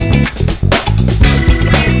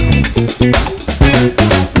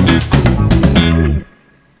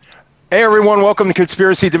Welcome to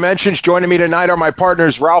Conspiracy Dimensions. Joining me tonight are my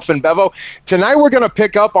partners, Ralph and Bevo. Tonight, we're going to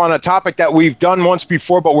pick up on a topic that we've done once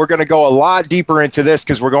before, but we're going to go a lot deeper into this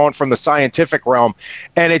because we're going from the scientific realm.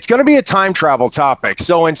 And it's going to be a time travel topic.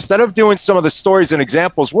 So instead of doing some of the stories and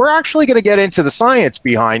examples, we're actually going to get into the science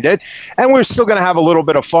behind it. And we're still going to have a little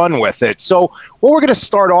bit of fun with it. So what we're going to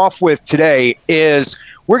start off with today is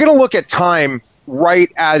we're going to look at time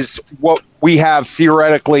right as what we have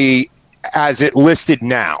theoretically as it listed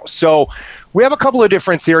now. So we have a couple of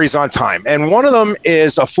different theories on time, and one of them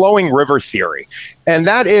is a flowing river theory. And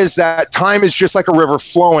that is that time is just like a river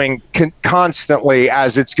flowing constantly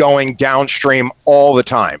as it's going downstream all the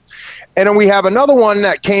time. And then we have another one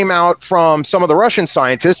that came out from some of the Russian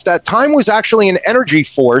scientists, that time was actually an energy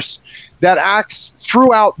force that acts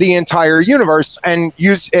throughout the entire universe and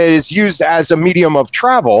is used as a medium of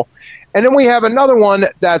travel. And then we have another one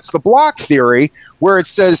that's the block theory, where it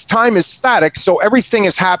says time is static, so everything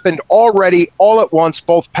has happened already, all at once,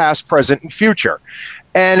 both past, present, and future.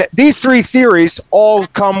 And these three theories all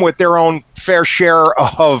come with their own fair share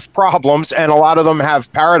of problems, and a lot of them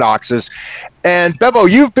have paradoxes. And Bevo,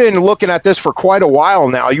 you've been looking at this for quite a while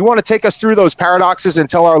now. You want to take us through those paradoxes and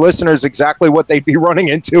tell our listeners exactly what they'd be running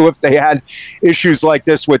into if they had issues like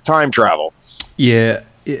this with time travel? Yeah.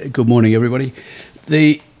 Good morning, everybody.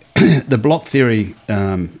 The block theory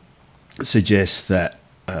suggests that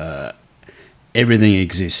everything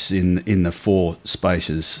exists in the four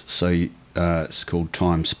spaces, so it's called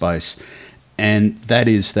time space, and that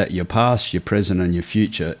is that your past, your present, and your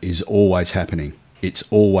future is always happening. It's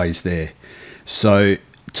always there. So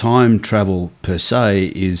time travel per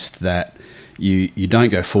se is that you don't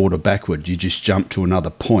go forward or backward, you just jump to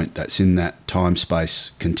another point that's in that time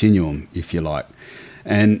space continuum, if you like.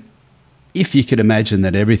 And if you could imagine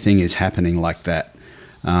that everything is happening like that,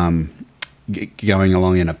 going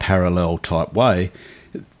along in a parallel type way,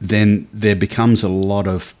 then there becomes a lot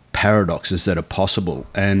of paradoxes that are possible.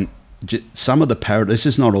 And some of the this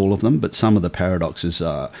is not all of them, but some of the paradoxes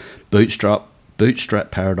are bootstrap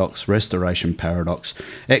paradox, restoration paradox,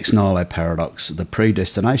 ex nihilo paradox, the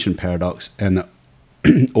predestination paradox, and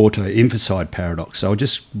the auto-infanticide paradox. So I'll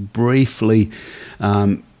just briefly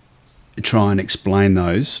try and explain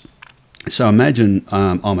those. So imagine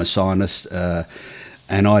I'm a scientist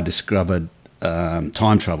and I discovered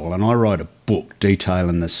time travel, and I write a book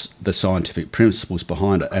detailing the scientific principles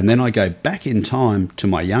behind it, and then I go back in time to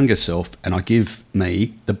my younger self and I give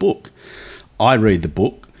me the book. I read the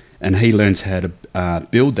book and he learns how to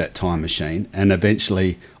build that time machine, and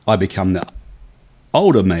eventually I become the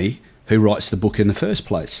older me who writes the book in the first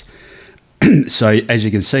place. So as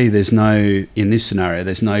you can see, in this scenario,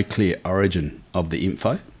 there's no clear origin of the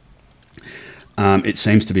info. It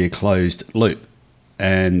seems to be a closed loop,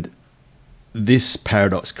 and this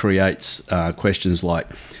paradox creates questions like,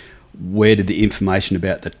 where did the information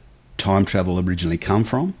about the time travel originally come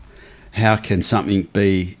from? How can something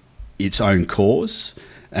be its own cause?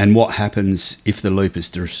 And what happens if the loop is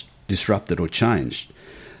disrupted or changed?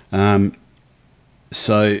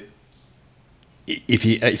 So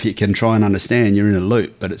if you can try and understand, you're in a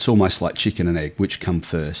loop, but it's almost like chicken and egg, which come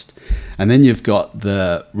first. And then you've got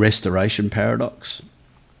the restoration paradox.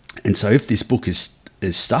 And so if this book is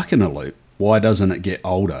stuck in a loop, why doesn't it get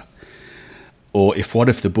older? Or what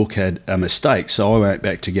if the book had a mistake, so I went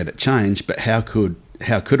back to get it changed, but how could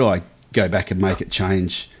I go back and make it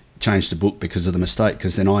change the book because of the mistake?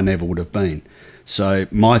 Because then I never would have been. So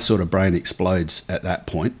my sort of brain explodes at that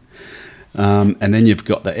point. And then you've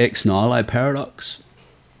got the ex nihilo paradox,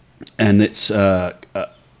 and it's a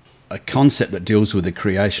concept that deals with the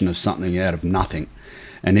creation of something out of nothing,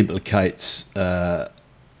 and implicates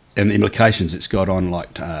and the implications it's got on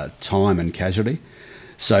like time and casualty.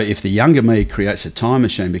 So if the younger me creates a time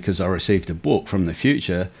machine because I received a book from the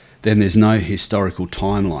future, then there's no historical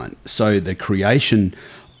timeline. So the creation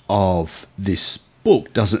of this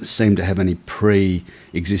book doesn't seem to have any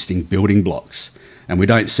pre-existing building blocks. And we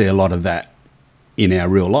don't see a lot of that in our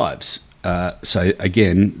real lives. So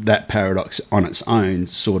again, that paradox on its own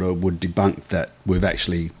sort of would debunk that we've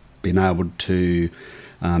actually been able to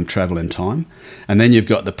travel in time. And then you've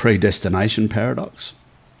got the predestination paradox,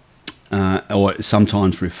 or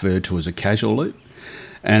sometimes referred to as a causal loop.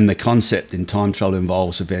 And the concept in time travel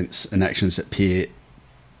involves events and actions that appear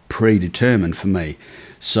predetermined for me.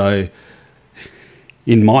 So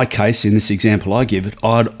in my case, in this example I give it,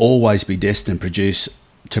 I'd always be destined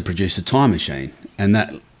to produce a time machine. And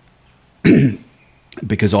that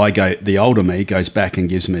because the older me goes back and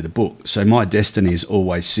gives me the book. So my destiny is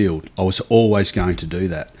always sealed. I was always going to do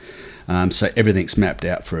that. So everything's mapped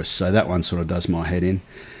out for us. So that one sort of does my head in.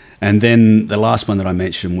 And then the last one that I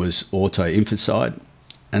mentioned was auto-infanticide.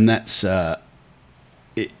 And that's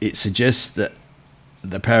it suggests that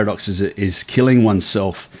the paradox is killing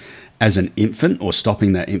oneself as an infant, or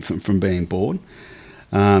stopping that infant from being born.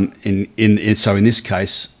 So in this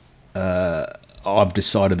case, I've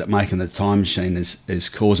decided that making the time machine is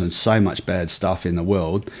causing so much bad stuff in the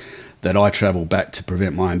world that I travel back to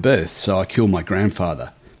prevent my own birth. So I kill my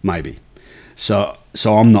grandfather, maybe. So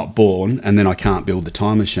I'm not born, and then I can't build the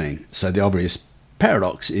time machine. So the obvious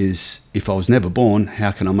paradox is, if I was never born,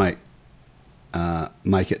 how can I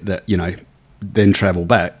make it that, then travel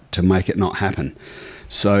back to make it not happen?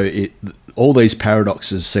 So all these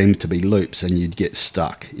paradoxes seem to be loops, and you'd get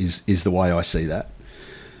stuck, is the way I see that.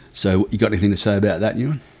 So you got anything to say about that,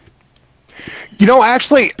 Ewan?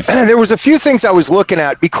 Actually, there was a few things I was looking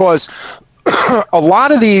at, because a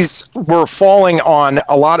lot of these were falling on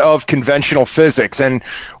a lot of conventional physics. And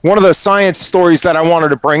one of the science stories that I wanted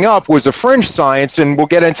to bring up was a fringe science, and we'll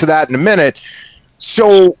get into that in a minute.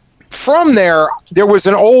 So from there was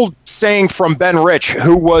an old saying from Ben Rich,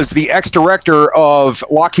 who was the ex-director of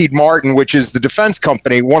Lockheed Martin, which is the defense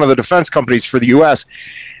company, one of the defense companies for the U.S.,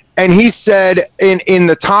 and he said in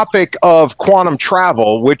the topic of quantum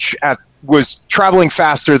travel, which was traveling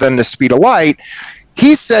faster than the speed of light,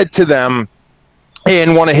 he said to them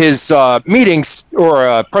in one of his meetings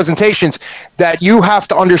or presentations that you have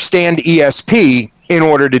to understand ESP in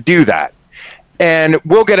order to do that. And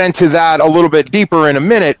we'll get into that a little bit deeper in a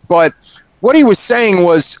minute. But what he was saying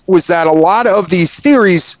was that a lot of these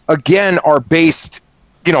theories, again, are based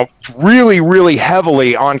really, really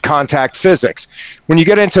heavily on contact physics. When you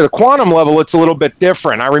get into the quantum level, it's a little bit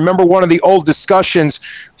different. I remember one of the old discussions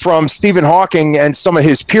from Stephen Hawking and some of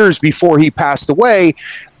his peers before he passed away.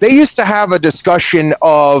 They used to have a discussion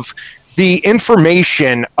of the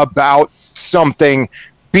information about something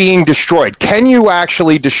being destroyed. Can you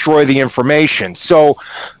actually destroy the information? So,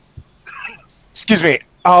 excuse me,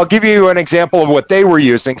 I'll give you an example of what they were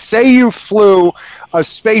using. Say you flew a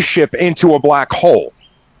spaceship into a black hole.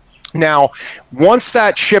 Now, once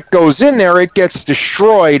that ship goes in there, it gets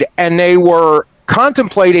destroyed, and they were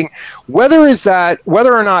contemplating whether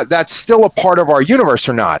or not that's still a part of our universe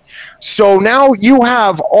or not. So now you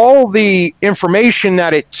have all the information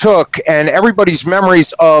that it took and everybody's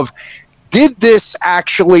memories of, did this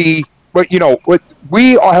actually,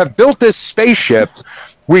 we have built this spaceship,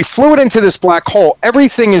 we flew it into this black hole,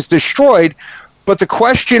 everything is destroyed, but the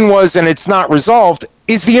question was, and it's not resolved,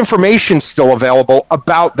 is the information still available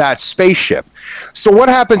about that spaceship? So what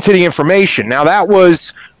happened to the information? Now, that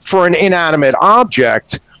was for an inanimate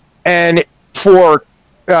object, and for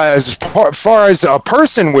as far as a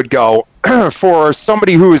person would go, for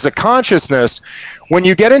somebody who is a consciousness, when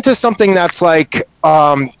you get into something that's like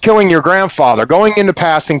killing your grandfather, going in the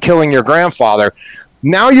past and killing your grandfather,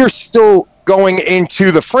 now you're still going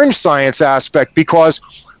into the fringe science aspect, because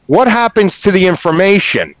what happens to the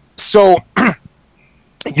information? So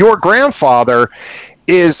your grandfather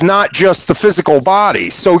is not just the physical body.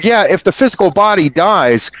 So yeah, if the physical body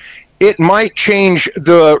dies, it might change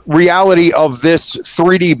the reality of this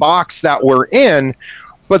 3D box that we're in,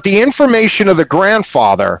 but the information of the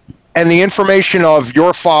grandfather and the information of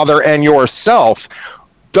your father and yourself,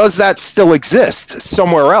 does that still exist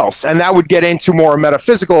somewhere else? And that would get into more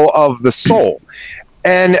metaphysical of the soul.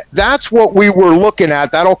 And that's what we were looking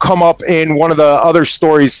at. That'll come up in one of the other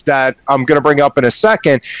stories that I'm going to bring up in a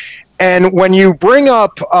second. And when you bring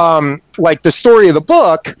up like the story of the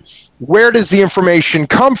book, where does the information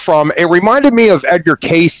come from? It reminded me of Edgar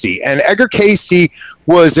Cayce. And Edgar Cayce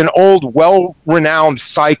was an old, well-renowned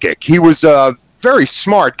psychic. He was a very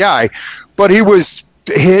smart guy, but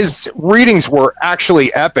his readings were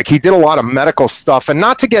actually epic. He did a lot of medical stuff. And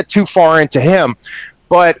not to get too far into him,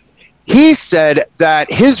 but he said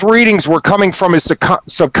that his readings were coming from his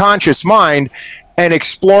subconscious mind and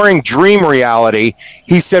exploring dream reality.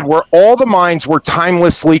 He said where all the minds were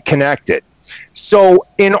timelessly connected. So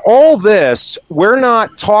in all this, we're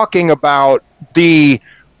not talking about the,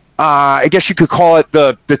 I guess you could call it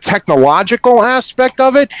the technological aspect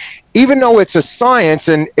of it. Even though it's a science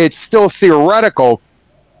and it's still theoretical,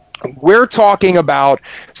 we're talking about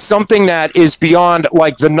something that is beyond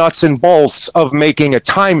like the nuts and bolts of making a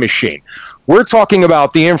time machine. We're talking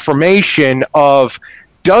about the information of,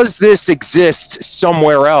 does this exist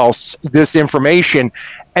somewhere else, this information,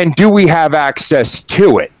 and do we have access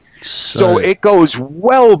to it? So it goes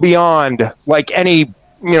well beyond like any,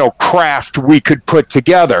 craft we could put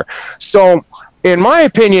together. So in my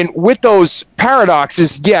opinion, with those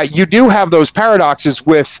paradoxes, yeah, you do have those paradoxes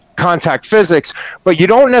with contact physics, but you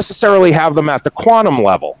don't necessarily have them at the quantum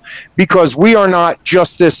level, because we are not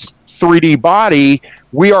just this 3D body,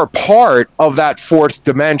 we are part of that fourth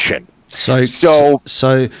dimension. So, So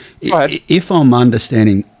so go ahead. if I'm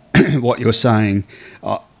understanding what you're saying,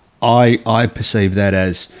 I perceive that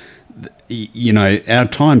as, you know, our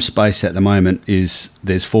time space at the moment is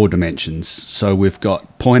there's 4 dimensions. So we've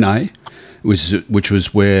got point A, which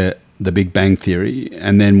was where the Big Bang Theory,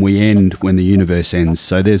 and then we end when the universe ends.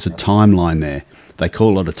 So there's a timeline there. They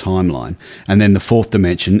call it a timeline. And then the 4th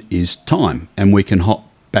dimension is time, and we can hop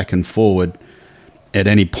back and forward at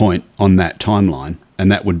any point on that timeline,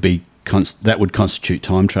 and that would be that would constitute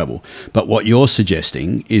time travel. But what you're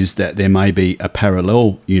suggesting is that there may be a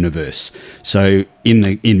parallel universe. So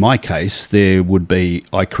in my case, there would be,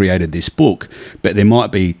 I created this book, but there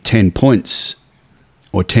might be 10 points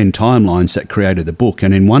or 10 timelines that created the book.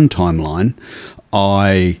 And in one timeline,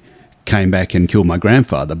 I came back and killed my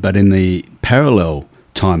grandfather, but in the parallel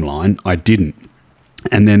timeline, I didn't.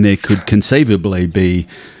 And then there could conceivably be,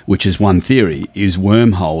 which is one theory, is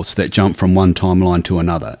wormholes that jump from one timeline to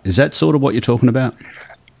another. Is that sort of what you're talking about?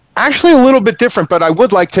 Actually, a little bit different, but I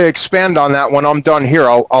would like to expand on that when I'm done here.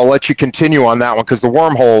 I'll let you continue on that one, because the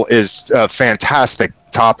wormhole is a fantastic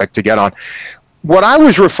topic to get on. What I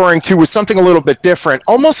was referring to was something a little bit different,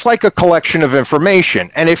 almost like a collection of information.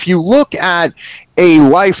 And if you look at a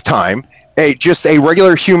lifetime, just a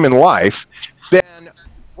regular human life, then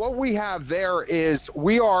what we have there is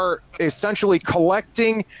we are essentially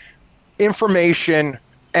collecting information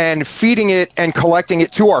and feeding it and collecting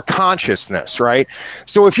it to our consciousness, right?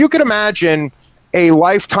 So if you could imagine a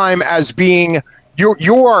lifetime as being,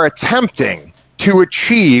 you are attempting to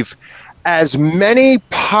achieve as many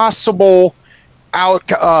possible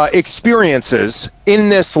experiences in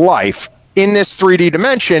this life, in this 3D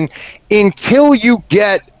dimension, until you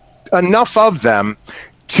get enough of them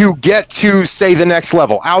to get to, say, the next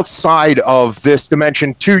level outside of this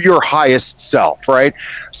dimension, to your highest self, right?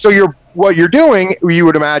 So what you're doing, you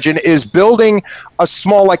would imagine, is building a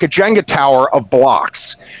small, like a Jenga tower of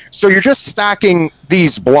blocks. So you're just stacking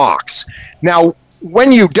these blocks. Now,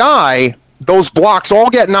 when you die, those blocks all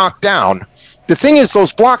get knocked down. The thing is,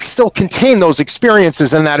 those blocks still contain those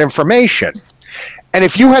experiences and that information. And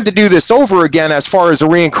if you had to do this over again, as far as a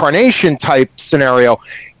reincarnation type scenario,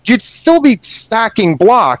 you'd still be stacking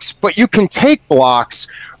blocks, but you can take blocks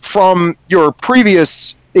from your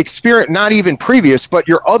previous experience, not even previous, but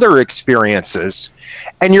your other experiences,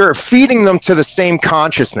 and you're feeding them to the same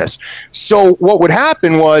consciousness. So what would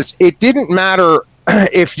happen was, it didn't matter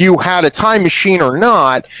if you had a time machine or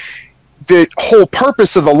not. The whole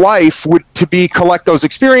purpose of the life would to be collect those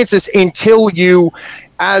experiences until you,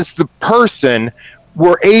 as the person,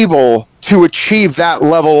 were able to achieve that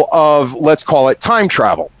level of, let's call it, time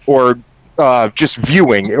travel, or just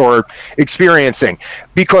viewing or experiencing.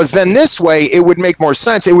 Because then this way it would make more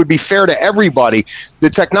sense. It would be fair to everybody. The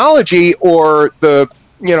technology or the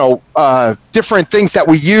different things that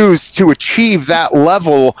we use to achieve that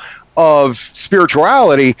level of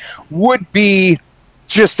spirituality would be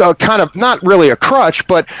just a kind of, not really a crutch,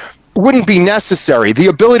 but wouldn't be necessary. The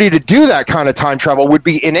ability to do that kind of time travel would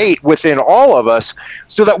be innate within all of us,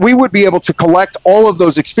 so that we would be able to collect all of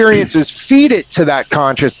those experiences, feed it to that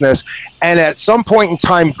consciousness, and at some point in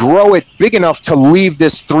time grow it big enough to leave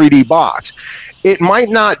this 3D box. It might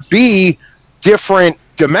not be different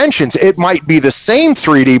dimensions. It might be the same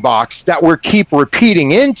 3D box that we keep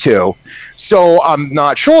repeating into. So I'm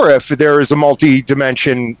not sure if there is a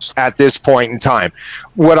multi-dimension at this point in time.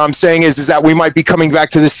 What I'm saying is that we might be coming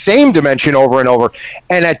back to the same dimension over and over,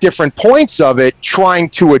 and at different points of it,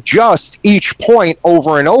 trying to adjust each point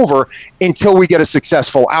over and over until we get a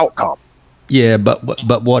successful outcome. Yeah, but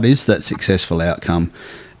what is that successful outcome?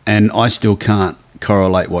 And I still can't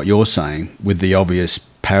correlate what you're saying with the obvious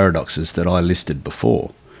paradoxes that I listed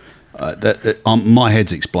before. My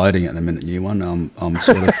head's exploding at the minute, you one. I'm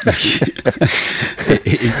sort of.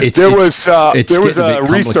 There was a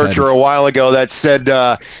researcher a while ago that said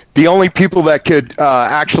the only people that could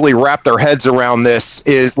actually wrap their heads around this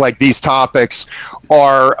is, like, these topics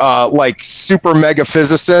are like super mega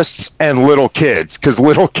physicists and little kids, because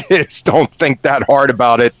little kids don't think that hard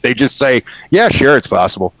about it. They just say, yeah, sure, it's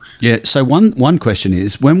possible. Yeah. So one question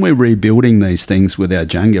is, when we're rebuilding these things with our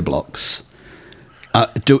Jenga blocks,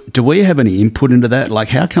 do we have any input into that? Like,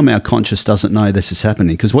 how come our conscious doesn't know this is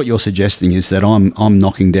happening? Because what you're suggesting is that I'm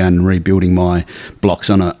knocking down and rebuilding my blocks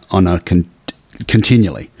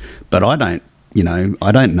continually, but I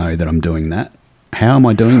don't know that I'm doing that. How am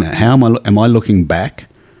I doing that? Am I looking back?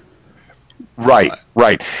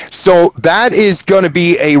 Right. So that is going to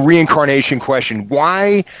be a reincarnation question.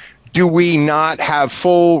 Why do we not have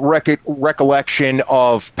full recollection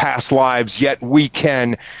of past lives, yet we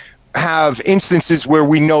can have instances where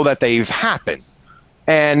we know that they've happened?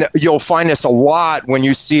 And you'll find this a lot when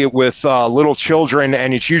you see it with little children,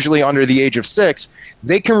 and it's usually under the age of 6.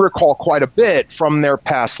 They can recall quite a bit from their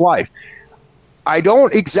past life. I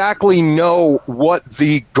don't exactly know what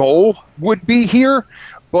the goal would be here,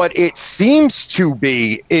 but it seems to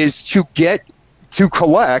be is to get to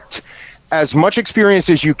collect as much experience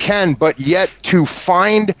as you can, but yet to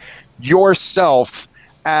find yourself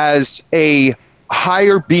as a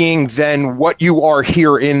higher being than what you are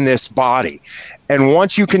here in this body. And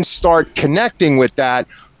once you can start connecting with that,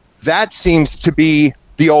 that seems to be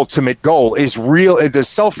the ultimate goal, is the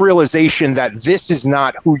self-realization that this is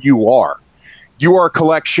not who you are. You are a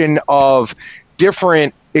collection of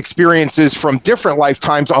different experiences from different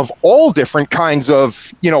lifetimes of all different kinds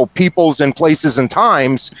of, peoples and places and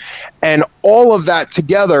times. And all of that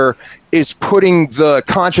together is putting the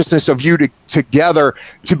consciousness of you together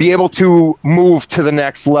to be able to move to the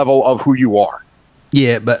next level of who you are.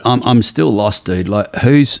 Yeah, but I'm still lost, dude. Like,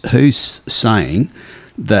 who's saying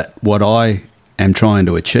that what I am trying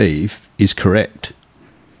to achieve is correct?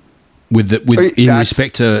 In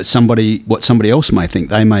respect to what somebody else may think.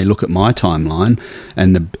 They may look at my timeline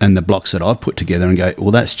and the blocks that I've put together and go,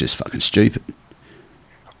 well, that's just fucking stupid.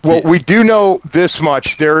 Well, we do know this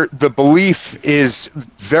much. The belief is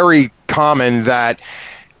very common that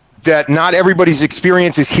not everybody's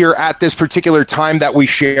experiences here at this particular time that we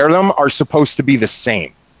share them are supposed to be the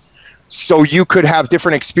same. So you could have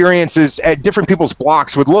different experiences at different people's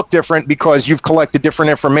blocks would look different because you've collected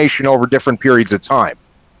different information over different periods of time.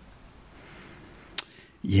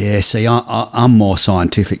 Yeah, see, I'm more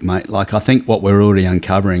scientific, mate. Like, I think what we're already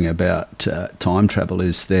uncovering about time travel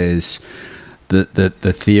is there's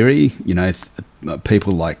the theory,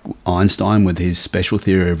 people like Einstein with his special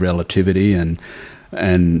theory of relativity and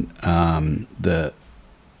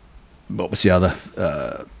what was the other?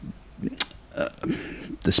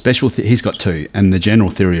 The special he's got two, and the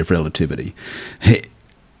general theory of relativity.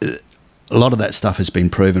 A lot of that stuff has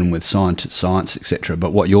been proven with science, etc.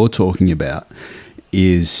 But what you're talking about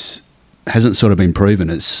hasn't sort of been proven.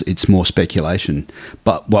 It's more speculation.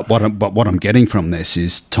 But what I'm getting from this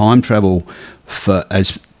is time travel, for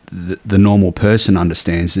as the normal person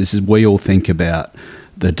understands this, is we all think about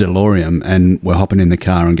the DeLorean and we're hopping in the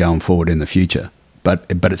car and going forward in the future. But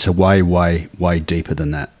it's a way deeper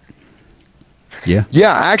than that. Yeah.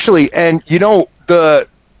 Yeah, actually, and the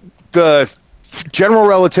general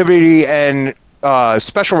relativity and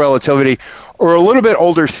special relativity or a little bit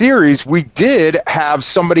older theories. We did have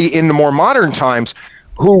somebody in the more modern times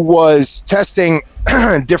who was testing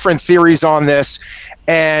different theories on this,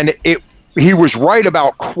 and he was right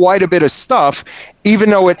about quite a bit of stuff,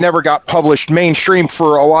 even though it never got published mainstream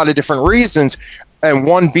for a lot of different reasons, and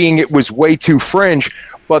one being it was way too fringe.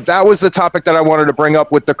 But that was the topic that I wanted to bring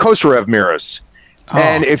up with the Kosarev mirrors.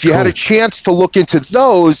 And if you had a chance to look into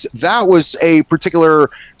those, that was a particular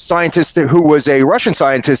scientist who was a Russian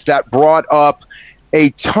scientist that brought up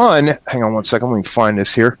a ton, hang on one second, let me find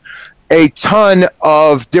this here, a ton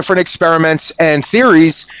of different experiments and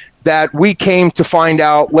theories that we came to find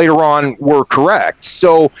out later on were correct.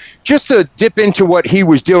 So just to dip into what he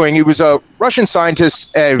was doing, he was a Russian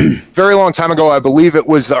scientist a very long time ago. I believe it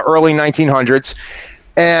was the early 1900s.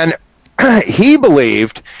 And he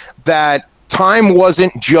believed that time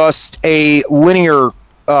wasn't just a linear,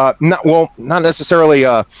 not necessarily,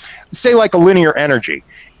 say like a linear energy.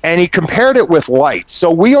 And he compared it with light.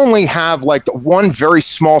 So we only have like one very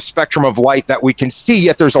small spectrum of light that we can see,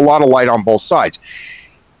 yet there's a lot of light on both sides.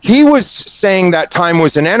 He was saying that time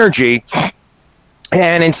was an energy,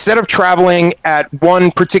 and instead of traveling at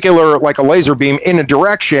one particular, like a laser beam, in a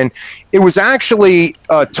direction, it was actually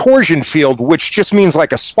a torsion field, which just means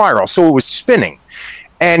like a spiral. So it was spinning.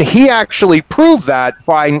 And he actually proved that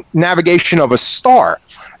by navigation of a star.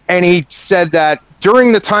 And he said that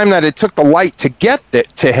during the time that it took the light to get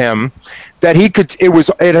to him, that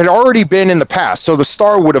it had already been in the past, so the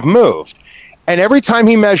star would have moved. And every time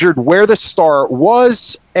he measured where the star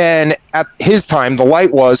was, and at his time the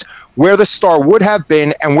light was, where the star would have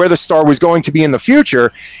been and where the star was going to be in the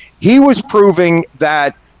future, he was proving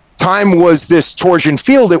that time was this torsion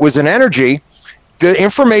field. It was an energy. The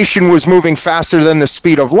information was moving faster than the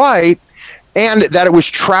speed of light, and that it was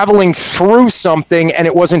traveling through something, and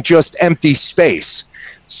it wasn't just empty space.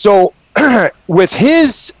 So with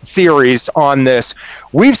his theories on this,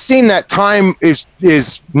 we've seen that time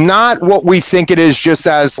is not what we think it is, just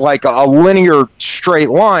as like a linear straight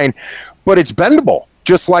line, but it's bendable,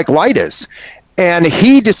 just like light is. And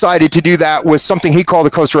he decided to do that with something he called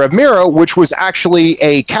the Kosarev mirror, which was actually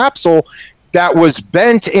a capsule that was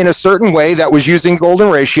bent in a certain way that was using golden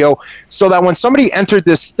ratio, so that when somebody entered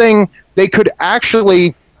this thing, they could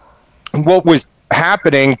actually, what was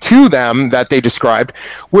happening to them that they described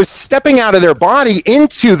was stepping out of their body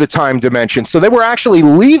into the time dimension. So they were actually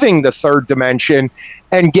leaving the third dimension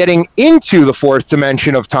and getting into the fourth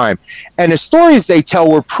dimension of time. And the stories they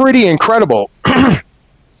tell were pretty incredible.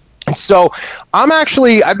 So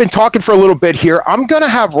I've been talking for a little bit here. I'm going to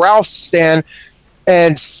have Ralph stand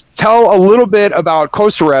and tell a little bit about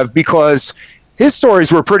Kosarev because his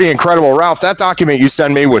stories were pretty incredible. Ralph, that document you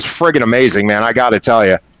sent me was friggin' amazing, man. I got to tell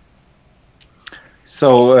you.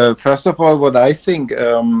 So first of all, what I think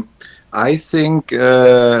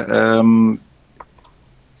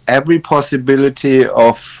every possibility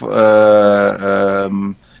of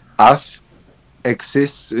us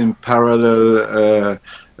exists in parallel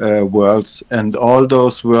worlds, and all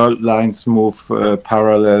those world lines move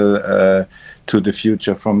parallel to the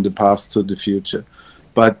future, from the past to the future.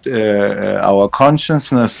 But our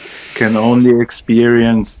consciousness can only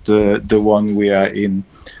experience the one we are in.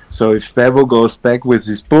 So if Bebo goes back with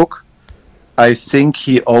his book, I think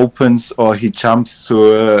he opens or he jumps to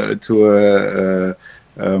a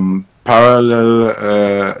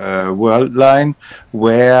parallel world line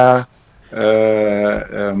where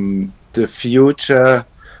the future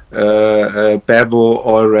Bebo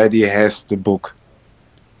already has the book.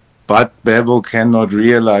 But Bebo cannot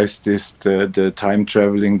realize this, the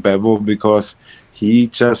time-traveling Bebo, because he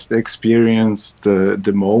just experienced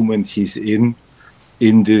the moment he's in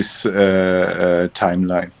this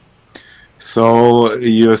timeline. So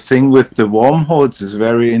your thing with the wormholes is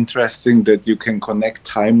very interesting, that you can connect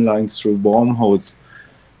timelines through wormholes,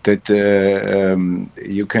 that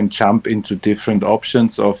you can jump into different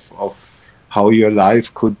options of how your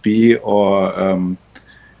life could be, or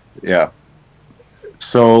yeah.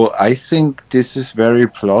 So I think this is very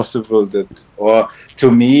plausible, that, or to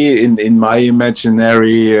me, in my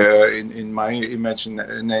imaginary, in my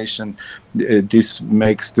imagination, this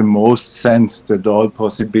makes the most sense, that all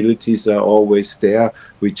possibilities are always there.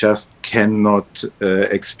 We just cannot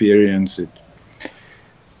experience it.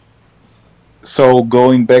 So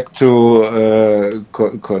going back to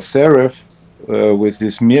Kosarev with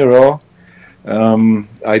this mirror,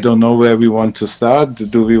 I don't know where we want to start.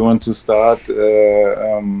 Do we want to start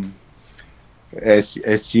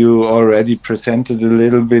as you already presented a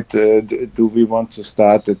little bit? Do we want to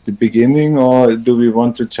start at the beginning, or do we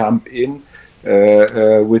want to jump in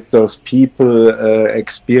with those people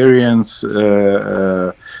experience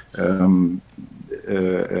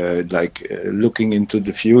like looking into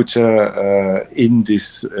the future in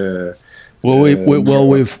this?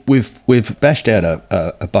 We've bashed out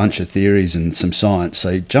a bunch of theories and some science.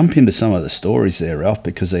 So jump into some of the stories there, Ralph,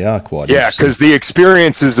 because they are quite interesting. Because the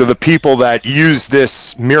experiences of the people that used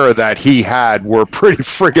this mirror that he had were pretty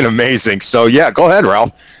friggin' amazing. So yeah, go ahead,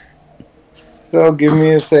 Ralph. So give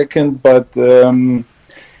me a second, but the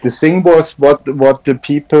thing was what the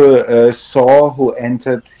people saw who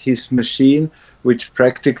entered his machine, which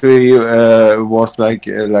practically was like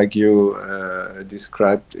you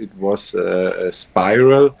described. It was a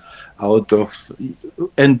spiral out of,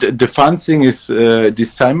 and the fun thing is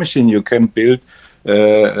this time machine you can build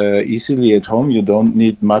easily at home. You don't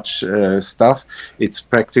need much stuff. It's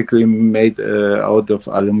practically made out of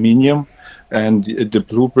aluminium, and the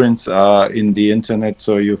blueprints are in the internet,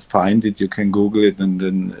 so you find it, you can Google it, and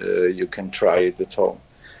then you can try it at home.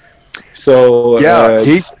 So yeah,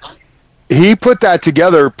 he put that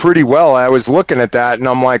together pretty well. I was looking at that and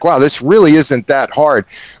I'm like, wow, this really isn't that hard.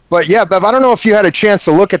 But yeah, Bev, I don't know if you had a chance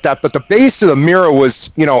to look at that, but the base of the mirror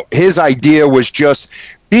was, his idea was just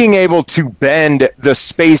being able to bend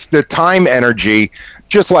the time energy,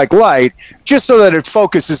 just like light, just so that it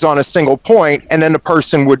focuses on a single point, and then the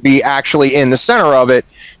person would be actually in the center of it.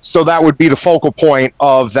 So that would be the focal point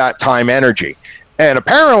of that time energy. And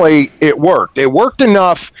apparently it worked. It worked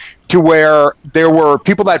enough to where there were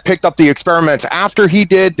people that picked up the experiments after he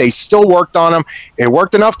did. They still worked on them. It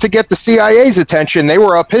worked enough to get the CIA's attention. They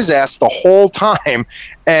were up his ass the whole time.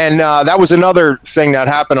 And that was another thing that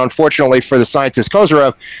happened, unfortunately, for the scientist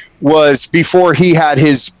Kosarev, was before he had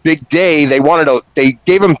his big day, they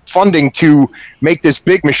gave him funding to make this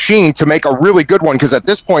big machine, to make a really good one, because at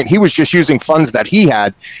this point he was just using funds that he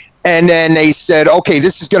had. And then they said, okay,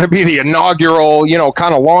 this is going to be the inaugural,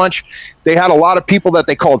 kind of launch. They had a lot of people that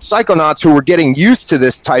they called psychonauts who were getting used to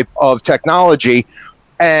this type of technology.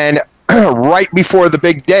 And right before the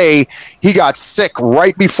big day, he got sick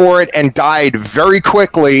right before it and died very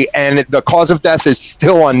quickly. And the cause of death is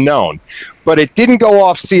still unknown. But it didn't go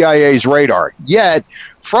off CIA's radar. Yet,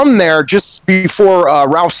 from there, just before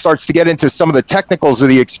Ralph starts to get into some of the technicals of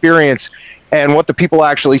the experience and what the people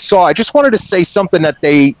actually saw, I just wanted to say something that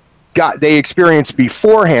they they experienced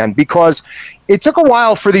beforehand, because it took a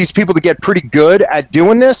while for these people to get pretty good at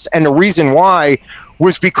doing this. And the reason why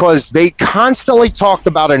was because they constantly talked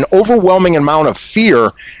about an overwhelming amount of fear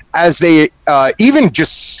as they even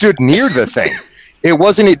just stood near the thing. It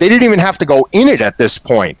wasn't, they didn't even have to go in it at this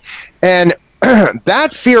point. And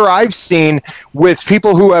that fear I've seen with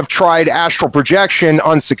people who have tried astral projection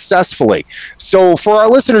unsuccessfully. So for our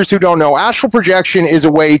listeners who don't know, astral projection is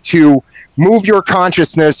a way to move your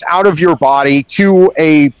consciousness out of your body to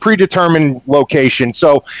a predetermined location.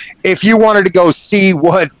 So if you wanted to go see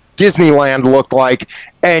what Disneyland looked like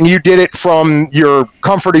and you did it from your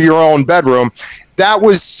comfort of your own bedroom, that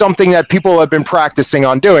was something that people have been practicing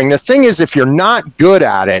on doing. The thing is, if you're not good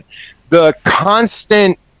at it, the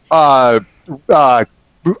constant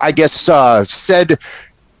said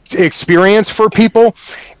experience for people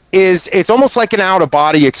is it's almost like an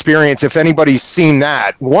out-of-body experience. If anybody's seen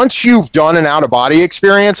that, once you've done an out-of-body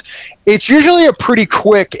experience, it's usually a pretty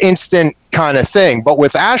quick, instant kind of thing. But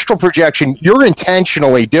with astral projection, you're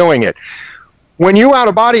intentionally doing it. When you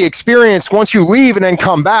out-of-body experience, once you leave and then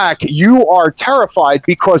come back, you are terrified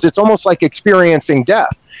because it's almost like experiencing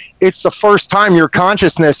death. It's the first time your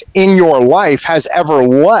consciousness in your life has ever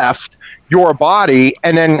left your body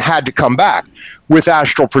and then had to come back. With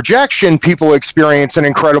astral projection, people experience an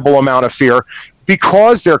incredible amount of fear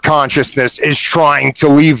because their consciousness is trying to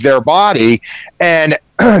leave their body, and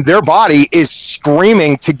their body is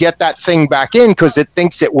screaming to get that thing back in because it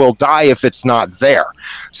thinks it will die if it's not there.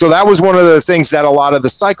 So that was one of the things that a lot of the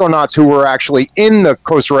psychonauts who were actually in the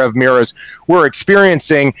Kosarev mirrors were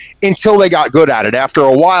experiencing until they got good at it. After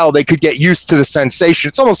a while, they could get used to the sensation.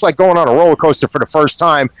 It's almost like going on a roller coaster for the first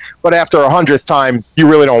time, but after 100th time, you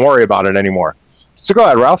really don't worry about it anymore. So go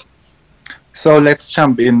ahead, Ralph. So let's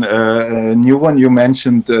jump in. A new one, you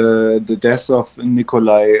mentioned the death of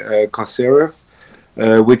Nikolai Kosarev,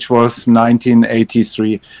 which was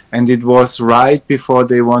 1983. And it was right before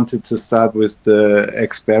they wanted to start with the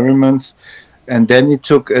experiments. And then it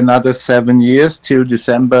took another 7 years till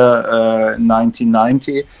December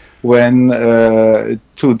 1990, when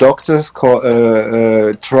two doctors,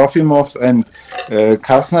 Trofimov and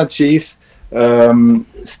Krasnachev,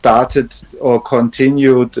 started or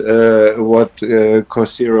continued what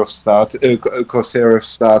Kosarev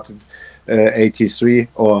started 83,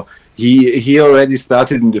 or he already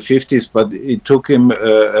started in the 50s, but it took him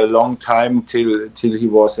a long time till he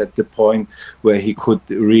was at the point where he could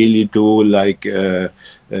really do like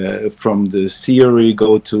from the theory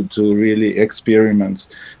go to really experiments.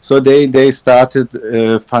 So they started,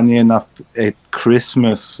 funny enough, at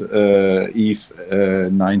Christmas Eve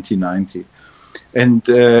 1990. And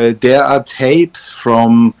there are tapes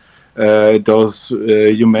from those,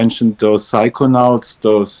 you mentioned those psychonauts,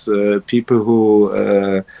 those people who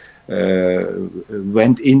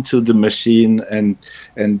went into the machine, and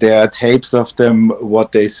there are tapes of them,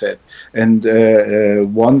 what they said. And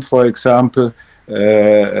one, for example,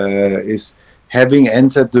 is, having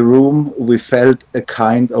entered the room, we felt a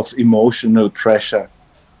kind of emotional pressure,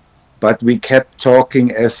 but we kept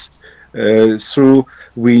talking as through.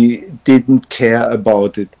 We didn't care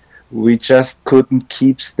about it. We just couldn't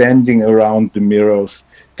keep standing around the mirrors.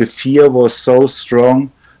 The fear was so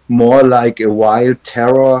strong, more like a wild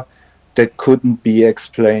terror that couldn't be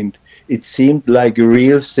explained. It seemed like a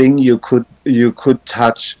real thing you could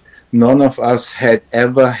touch. None of us had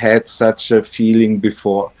ever had such a feeling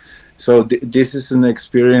before. So this is an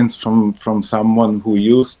experience from someone who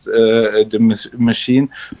used the machine,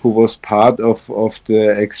 who was part of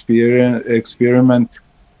the experiment,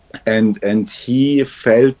 and he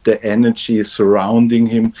felt the energy surrounding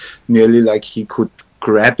him, nearly like he could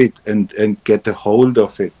grab it and get a hold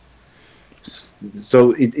of it.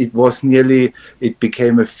 So it was nearly, it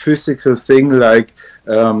became a physical thing, like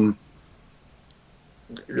a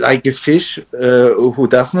fish who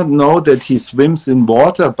does not know that he swims in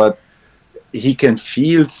water, but he can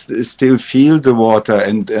still feel the water.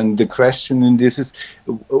 And the question in this is,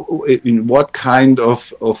 in what kind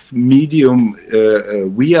of medium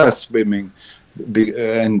we are swimming,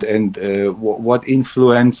 and what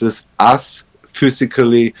influences us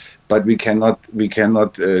physically, but we cannot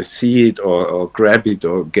see it or grab it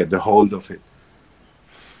or get a hold of it.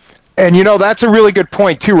 And you know, that's a really good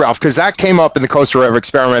point too, Ralph, because that came up in the Kosarev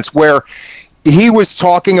experiments, where he was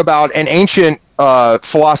talking about an ancient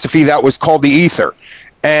philosophy that was called the ether.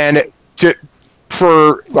 And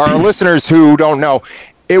for our listeners who don't know,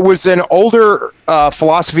 it was an older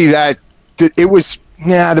philosophy that it was,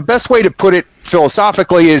 the best way to put it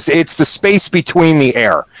philosophically is it's the space between the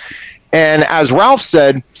air. And as Ralph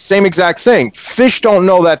said, same exact thing. Fish don't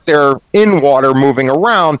know that they're in water moving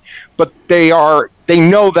around, but they They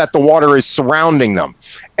know that the water is surrounding them.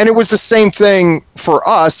 And it was the same thing for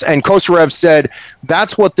us. And Kosarev said,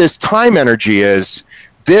 that's what this time energy is.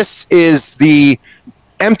 This is the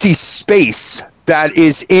empty space that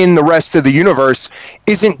is in the rest of the universe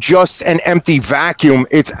isn't just an empty vacuum.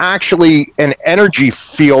 It's actually an energy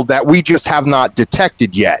field that we just have not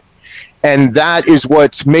detected yet. And that is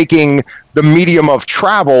what's making the medium of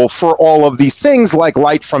travel for all of these things like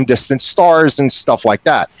light from distant stars and stuff like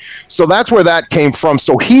that. So that's where that came from.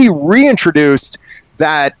 So he reintroduced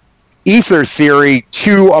that ether theory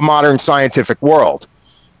to a modern scientific world.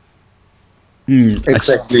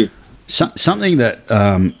 Exactly. Something that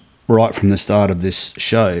right from the start of this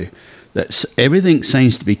show, that everything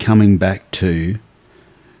seems to be coming back to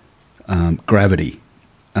gravity.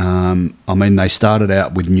 I mean, they started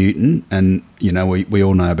out with Newton, and you know we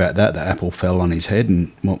all know about that. The apple fell on his head,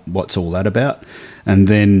 and what's all that about? And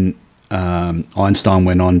then Einstein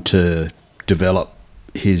went on to develop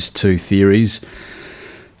his two theories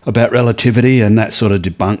about relativity, and that sort of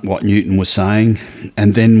debunked what Newton was saying.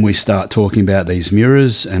 And then we start talking about these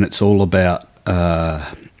mirrors, and it's all about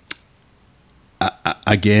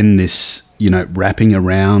again this, you know, wrapping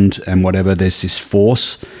around and whatever. There's this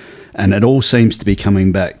force. And it all seems to be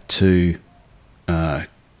coming back to the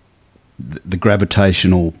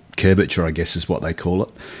gravitational curvature, I guess is what they call it,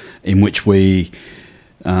 in which we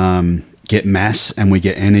get mass and we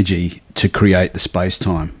get energy to create the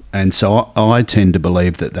space-time. And so I tend to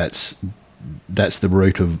believe that that's the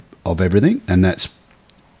root of everything, and that's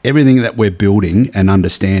everything that we're building and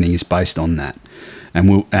understanding is based on that. And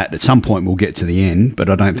we'll at some point we'll get to the end, but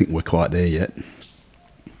I don't think we're quite there yet.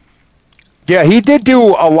 Yeah, he did do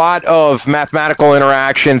a lot of mathematical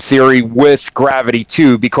interaction theory with gravity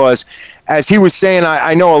too, because as he was saying,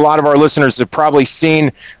 I know a lot of our listeners have probably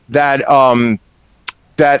seen that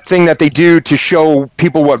that thing that they do to show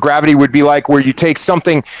people what gravity would be like, where you take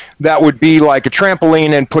something that would be like a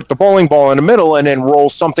trampoline and put the bowling ball in the middle and then roll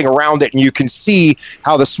something around it, and you can see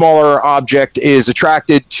how the smaller object is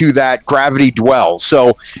attracted to that gravity dwell.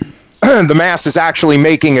 So the mass is actually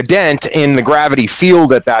making a dent in the gravity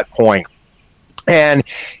field at that point. And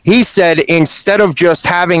he said instead of just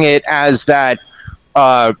having it as that,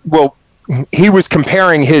 he was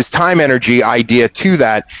comparing his time energy idea to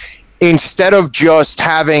that. Instead of just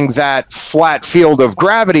having that flat field of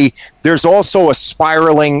gravity, there's also a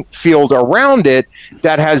spiraling field around it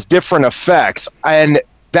that has different effects. And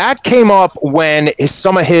that came up when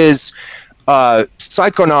some of his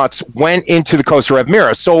psychonauts went into the Kosarev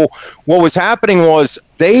mirror. So what was happening was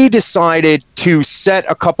they decided to set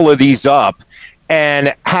a couple of these up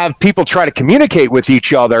and have people try to communicate with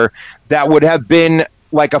each other that would have been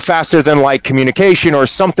like a faster than light communication or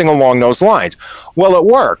something along those lines. Well, it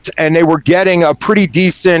worked, and they were getting a pretty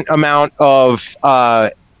decent amount of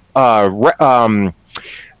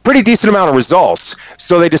results.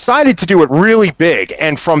 So they decided to do it really big,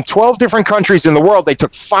 and from 12 different countries in the world, they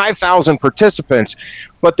took 5,000 participants,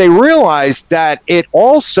 but they realized that it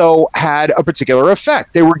also had a particular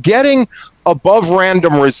effect. They were getting above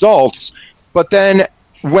random results, but then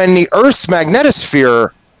when the Earth's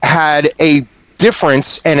magnetosphere had a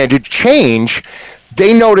difference and it had changed,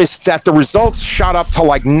 they noticed that the results shot up to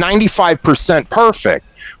like 95% perfect,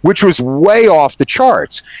 which was way off the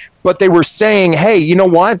charts. But they were saying, hey, you know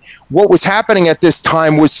what? What was happening at this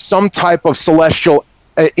time was some type of celestial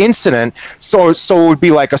incident, so it would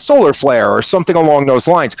be like a solar flare or something along those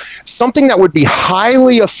lines, something that would be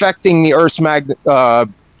highly affecting the Earth's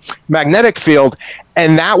magnetic field,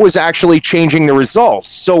 and that was actually changing the results.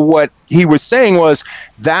 So what he was saying was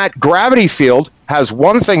that gravity field has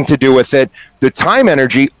one thing to do with it. The time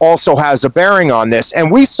energy also has a bearing on this, and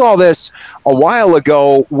we saw this a while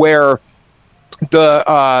ago where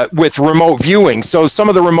with remote viewing. So some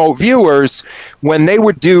of the remote viewers, when they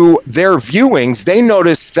would do their viewings, they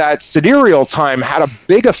noticed that sidereal time had a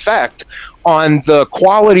big effect on the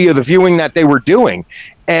quality of the viewing that they were doing.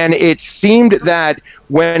 And it seemed that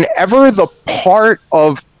whenever the part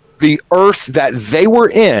of the Earth that they were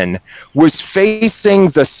in was facing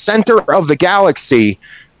the center of the galaxy,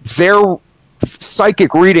 their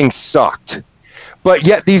psychic readings sucked. But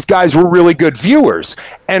yet these guys were really good viewers.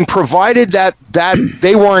 And provided that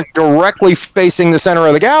they weren't directly facing the center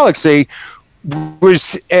of the galaxy,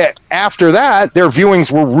 was after that their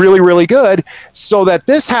viewings were really, really good. So that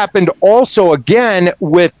this happened also again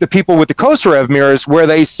with the people with the Kosarev mirrors, where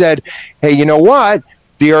they said, hey, you know what?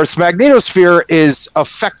 The Earth's magnetosphere is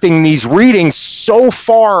affecting these readings so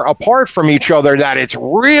far apart from each other that it's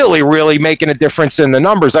really, really making a difference in the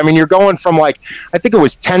numbers. I mean, you're going from like, I think it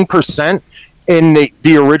was 10% in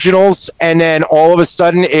the originals, and then all of a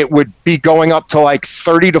sudden it would be going up to like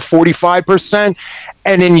 30 to 45%.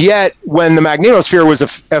 And then yet when the magnetosphere was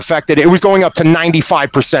affected, it was going up to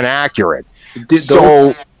 95% accurate.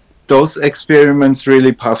 Those experiments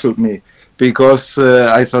really puzzled me, because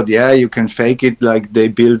I thought, yeah, you can fake it. Like they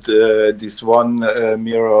built this one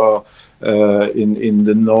mirror in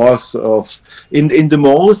the north of, in the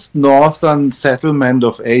most northern settlement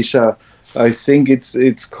of Asia. I think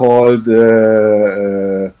it's called,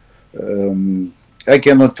 I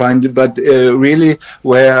cannot find it, but really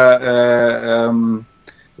where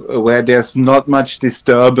there's not much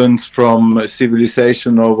disturbance from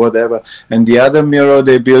civilization or whatever. And the other mirror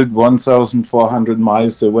they built 1,400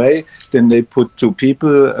 miles away. Then they put two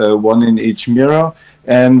people, one in each mirror,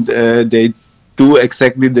 and they do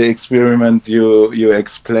exactly the experiment you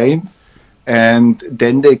explained. And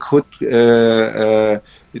then they could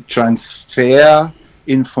transfer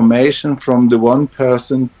information from the one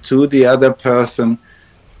person to the other person,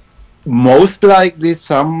 most likely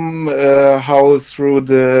somehow through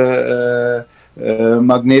the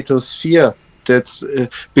magnetosphere. That's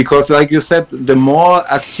because, like you said, the more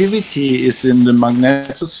activity is in the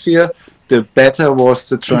magnetosphere, the better was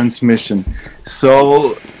the transmission.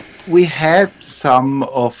 So we had some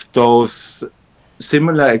of those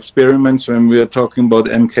similar experiments when we were talking about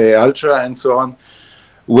MK Ultra and so on,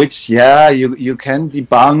 which, yeah, you can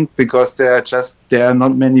debunk because there are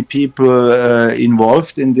not many people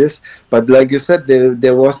involved in this. But like you said,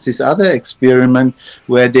 there was this other experiment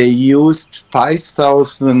where they used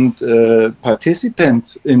 5,000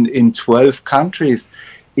 participants in 12 countries.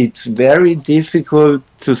 It's very difficult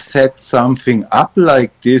to set something up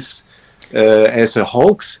like this as a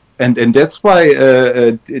hoax. And that's why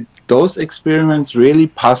those experiments really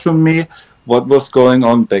puzzle me what was going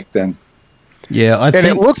on back then. Yeah, I think...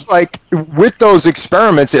 And it looks like with those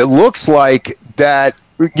experiments, it looks like that,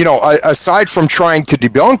 you know, aside from trying to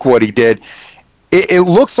debunk what he did, it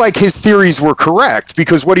looks like his theories were correct,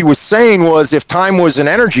 because what he was saying was if time was an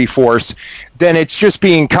energy force, then it's just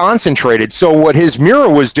being concentrated. So what his mirror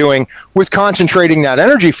was doing was concentrating that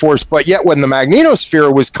energy force, but yet when the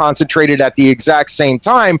magnetosphere was concentrated at the exact same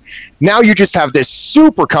time, now you just have this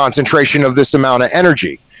super concentration of this amount of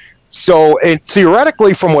energy. So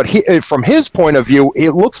theoretically, from his point of view,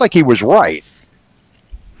 it looks like he was right.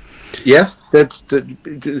 Yes,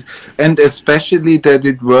 and especially that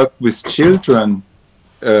it worked with children.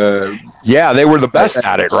 Yeah, they were the best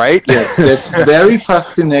at it, right? Yes, that's very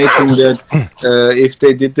fascinating. That if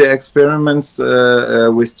they did the experiments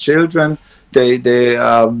with children, they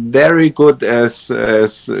are very good as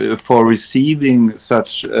for receiving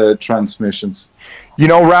such transmissions. You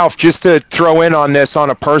know, Ralph, just to throw in on this on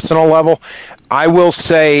a personal level, I will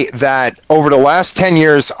say that over the last 10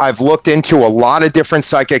 years, I've looked into a lot of different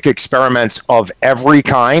psychic experiments of every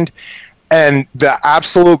kind, and the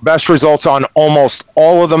absolute best results on almost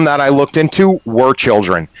all of them that I looked into were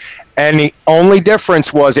children. And the only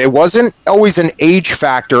difference was it wasn't always an age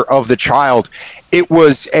factor of the child. It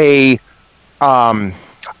was a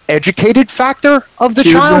educated factor of the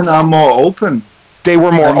child. Children are more open. They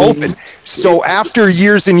were more open. So after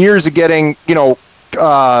years and years of getting, you know,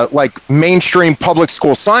 like mainstream public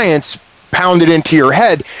school science pounded into your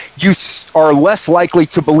head, you are less likely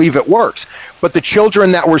to believe it works. But the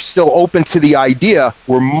children that were still open to the idea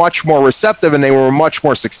were much more receptive, and they were much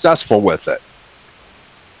more successful with it.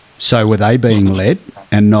 So were they being led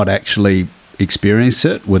and not actually experience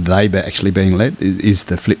it? Were they actually being led? Is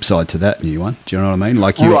the flip side to that new one? Do you know what I mean?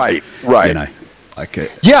 Like you, right. You know. Okay.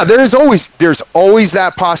 Yeah, there's always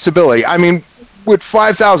that possibility. I mean, with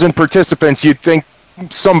 5,000 participants, you'd think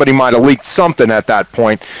somebody might have leaked something at that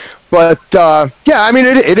point. But yeah, I mean,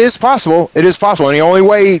 it is possible. It is possible. And the only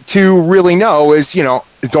way to really know is, you know,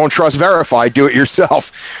 don't trust, verify, do it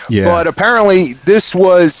yourself. Yeah. But apparently this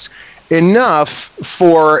was enough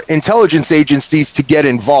for intelligence agencies to get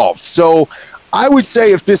involved. So I would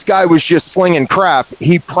say if this guy was just slinging crap,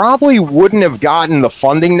 he probably wouldn't have gotten the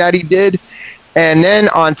funding that he did. And then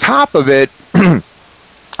on top of it,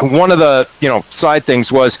 one of the, you know, side things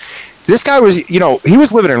was this guy was, you know, he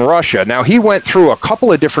was living in Russia. Now, he went through a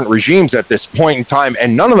couple of different regimes at this point in time,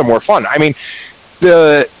 and none of them were fun. I mean,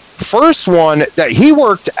 the first one that he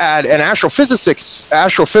worked at an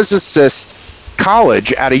astrophysicist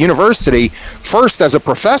college at a university, first as a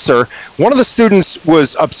professor. One of the students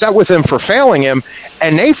was upset with him for failing him,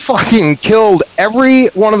 and they fucking killed every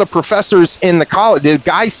one of the professors in the college. The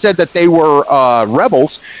guy said that they were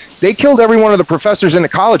rebels. They killed every one of the professors in the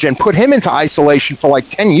college and put him into isolation for like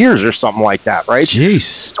 10 years or something like that, right?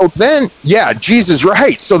 Jesus. So then, yeah, Jesus,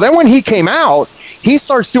 right. So then when he came out, he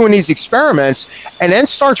starts doing these experiments and then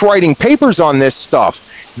starts writing papers on this stuff.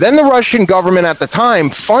 Then the Russian government at the time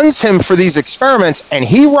funds him for these experiments, and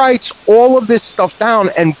he writes all of this stuff down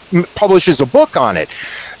and publishes a book on it.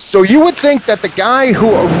 So you would think that the guy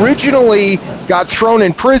who originally got thrown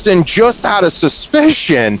in prison just out of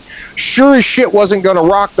suspicion, sure as shit wasn't going to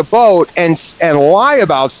rock the boat and lie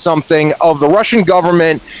about something of the Russian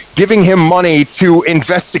government giving him money to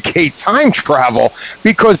investigate time travel,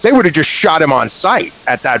 because they would have just shot him on sight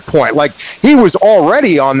at that point. Like, he was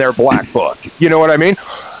already on their black book. You know what I mean?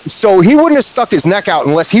 So he wouldn't have stuck his neck out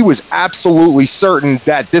unless he was absolutely certain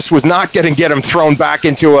that this was not going to get him thrown back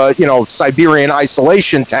into a, Siberian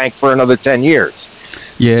isolation tank for another 10 years.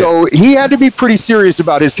 Yeah. So he had to be pretty serious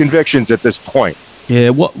about his convictions at this point. Yeah,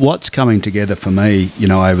 what's coming together for me,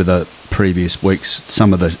 over the previous weeks,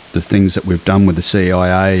 some of the things that we've done with the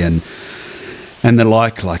CIA and the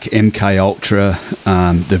like MK Ultra,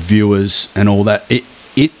 the viewers and all that,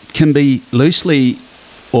 it can be loosely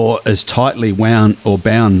or as tightly wound or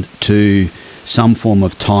bound to some form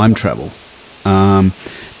of time travel.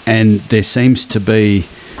 And there seems to be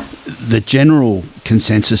the general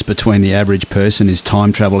consensus between the average person is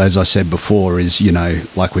time travel, as I said before, is,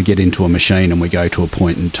 like we get into a machine and we go to a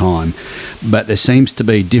point in time. But there seems to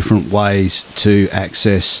be different ways to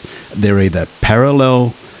access. They're either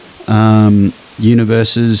parallel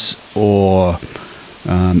universes or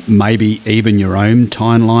maybe even your own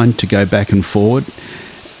timeline to go back and forward.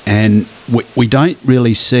 And we don't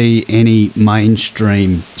really see any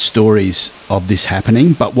mainstream stories of this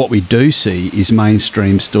happening, but what we do see is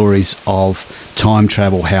mainstream stories of time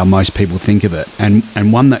travel, how most people think of it.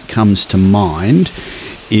 And one that comes to mind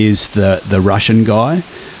is the Russian guy.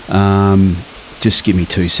 Just give me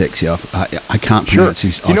 2 secs here. I can't pronounce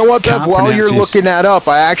his... You know what, Bev? While you're looking that up,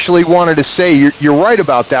 I actually wanted to say you're right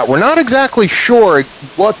about that. We're not exactly sure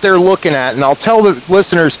what they're looking at, and I'll tell the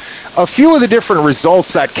listeners a few of the different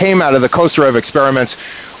results that came out of the Kosarev experiments.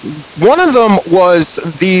 One of them was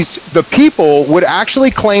the people would actually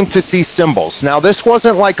claim to see symbols. Now, this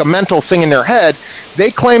wasn't like a mental thing in their head. They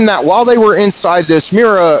claimed that while they were inside this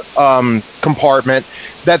mirror compartment,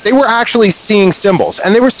 that they were actually seeing symbols,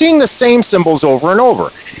 and they were seeing the same symbols over and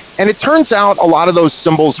over. And it turns out a lot of those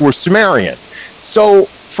symbols were Sumerian. So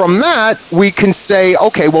from that, we can say,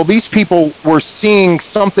 okay, well, these people were seeing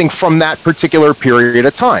something from that particular period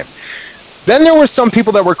of time. Then there were some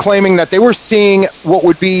people that were claiming that they were seeing what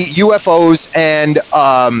would be UFOs and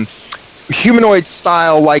humanoid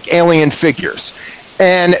style, like alien figures.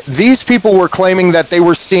 And these people were claiming that they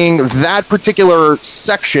were seeing that particular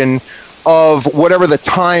section of whatever the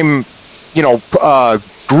time,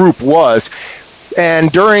 group was.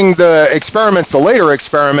 And during the experiments, the later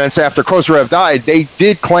experiments after Kosarev died, they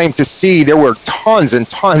did claim to see there were tons and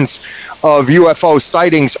tons of UFO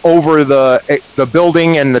sightings over the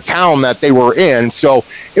building and the town that they were in. So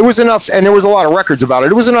it was enough, and there was a lot of records about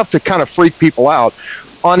it. It was enough to kind of freak people out.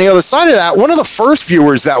 On the other side of that, one of the first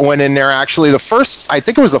viewers that went in there, actually, I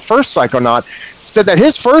think it was the first psychonaut, said that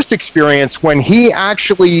his first experience when he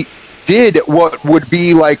actually did what would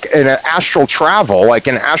be like an astral travel, like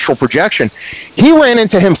an astral projection, he ran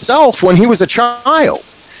into himself when he was a child.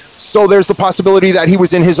 So there's the possibility that he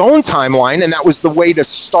was in his own timeline, and that was the way to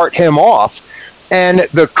start him off. And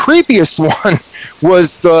the creepiest one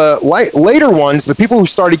was the later ones, the people who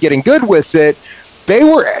started getting good with it. They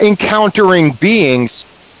were encountering beings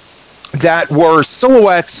that were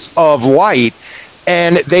silhouettes of light,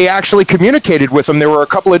 and they actually communicated with them. There were a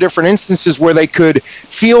couple of different instances where they could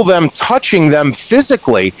feel them touching them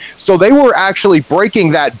physically. So they were actually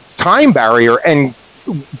breaking that time barrier, and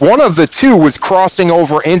one of the two was crossing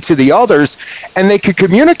over into the others, and they could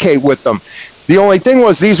communicate with them. The only thing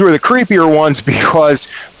was, these were the creepier ones, because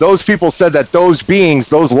those people said that those beings,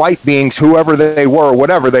 those light beings, whoever they were,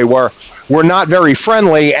 whatever they were not very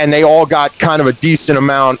friendly, and they all got kind of a decent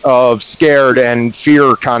amount of scared and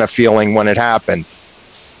fear kind of feeling when it happened.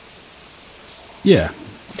 Yeah.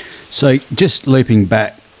 So just looping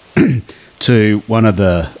back to one of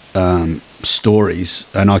the stories,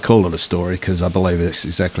 and I call it a story because I believe it's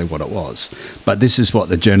exactly what it was, but this is what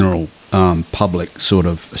the general public sort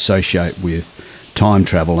of associate with time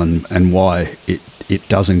travel, and why it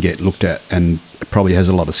doesn't get looked at, and it probably has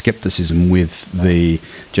a lot of skepticism with the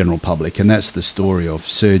general public. And that's the story of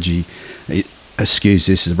Sergei, excuse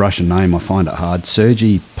this is a Russian name, I find it hard,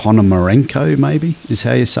 Sergei Ponomarenko, maybe is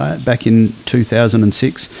how you say it, back in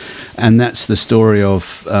 2006. And that's the story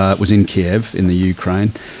of, it was in Kiev in the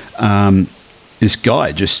Ukraine. This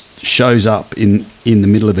guy just shows up in the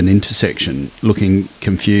middle of an intersection looking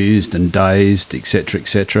confused and dazed, etc.,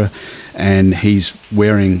 etc. And he's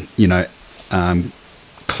wearing,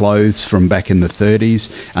 clothes from back in the 30s,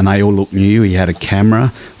 and they all look new. He had a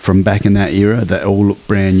camera from back in that era that all looked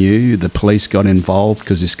brand new. The police got involved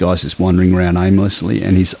because this guy's just wandering around aimlessly,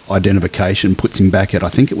 and his identification puts him back at, I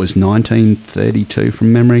think it was 1932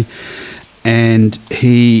 from memory. And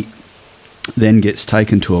he then gets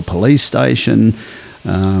taken to a police station.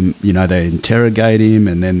 They interrogate him,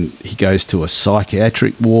 and then he goes to a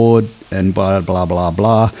psychiatric ward and blah, blah, blah,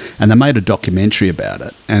 blah. And they made a documentary about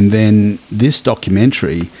it. And then this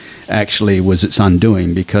documentary actually was its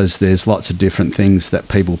undoing, because there's lots of different things that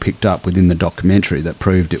people picked up within the documentary that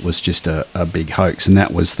proved it was just a big hoax. And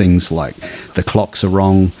that was things like the clocks are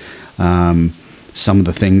wrong, some of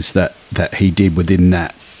the things that he did within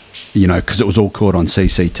that, because it was all caught on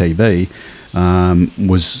CCTV,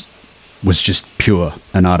 was just pure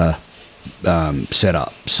and utter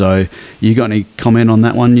setup. So you got any comment on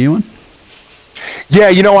that one, Ewan? Yeah,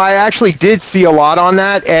 I actually did see a lot on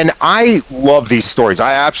that, and I love these stories.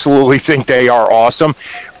 I absolutely think they are awesome.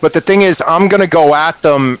 But the thing is, I'm going to go at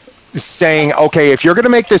them saying, okay, if you're going to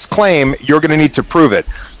make this claim, you're going to need to prove it.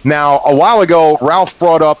 Now, a while ago, Ralph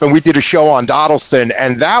brought up, and we did a show on Dottleston,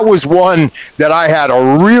 and that was one that I had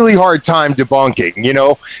a really hard time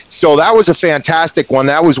debunking, So that was a fantastic one.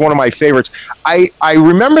 That was one of my favorites. I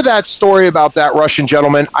remember that story about that Russian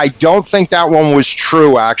gentleman. I don't think that one was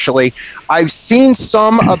true, actually. I've seen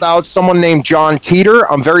some about someone named John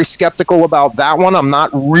Teeter. I'm very skeptical about that one. I'm not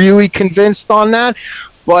really convinced on that.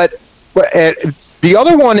 But the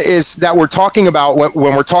other one is that we're talking about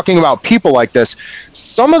when we're talking about people like this,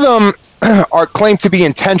 some of them are claimed to be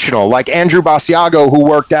intentional, like Andrew Basiago, who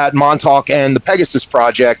worked at Montauk and the Pegasus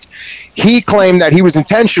Project. He claimed that he was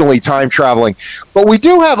intentionally time traveling. But we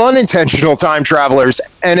do have unintentional time travelers.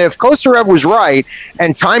 And if Kosarev was right,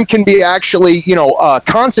 and time can be actually,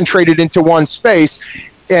 concentrated into one space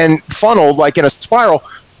and funneled like in a spiral,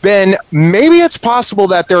 then maybe it's possible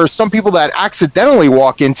that there are some people that accidentally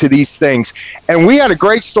walk into these things. And we had a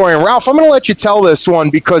great story. And Ralph, I'm going to let you tell this one,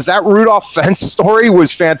 because that Rudolph Fence story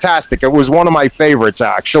was fantastic. It was one of my favorites,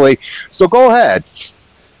 actually. So go ahead.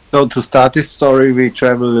 So to start this story, we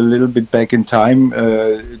travel a little bit back in time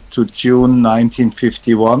to June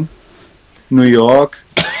 1951, New York.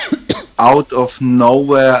 Out of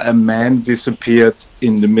nowhere, a man disappeared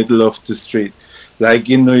in the middle of the street. Like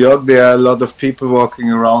in New York, there are a lot of people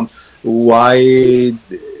walking around. Why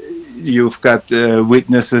you've got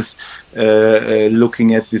witnesses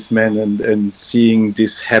looking at this man and seeing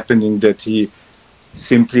this happening, that he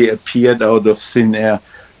simply appeared out of thin air.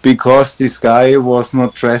 Because this guy was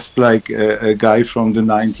not dressed like a guy from the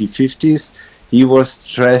 1950s. He was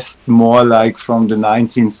dressed more like from the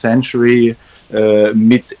 19th century,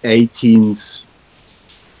 mid-1800s.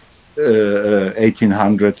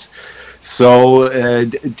 So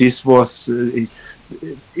this was,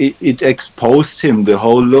 it exposed him, the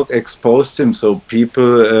whole look exposed him, so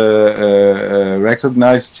people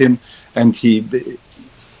recognized him, and he,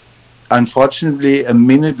 unfortunately, a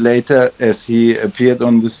minute later, as he appeared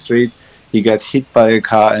on the street, he got hit by a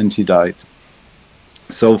car and he died.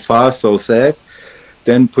 So far, so sad.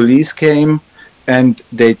 Then police came and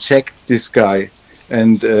they checked this guy.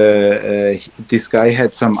 And this guy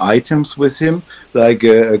had some items with him, like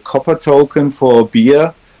a copper token for a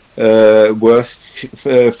beer worth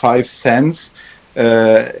 5 cents,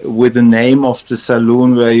 with the name of the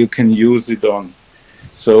saloon where you can use it on.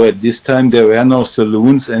 So at this time there were no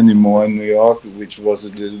saloons anymore in New York, which was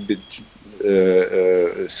a little bit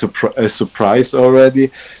a surprise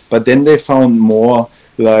already. But then they found more,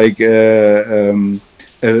 like a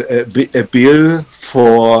bill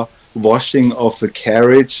for washing of a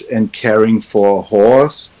carriage and caring for a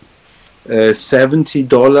horse,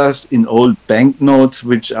 $70 in old banknotes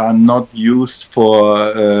which are not used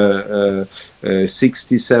for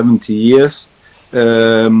 60, 70 years,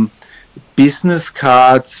 business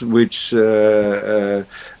cards which had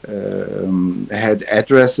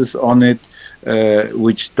addresses on it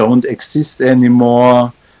which don't exist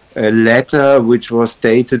anymore, a letter which was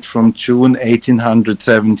dated from June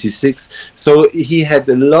 1876. So he had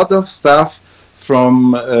a lot of stuff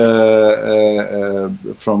from the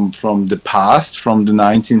past, from the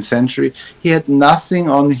 19th century. He had nothing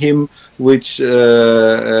on him which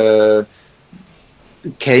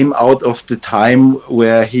came out of the time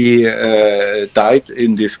where he died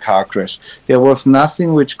in this car crash. There was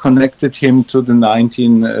nothing which connected him to the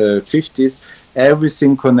 1950s.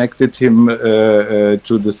 Everything connected him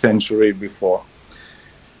to the century before.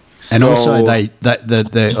 And also,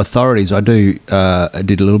 the authorities, I did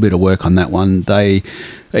a little bit of work on that one. They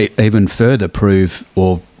even further prove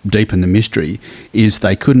or deepen the mystery is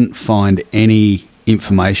they couldn't find any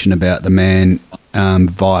information about the man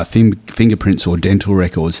via fingerprints or dental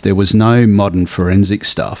records. There was no modern forensic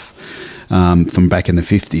stuff from back in the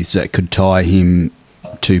 50s that could tie him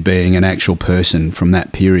to being an actual person from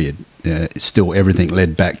that period. Still, everything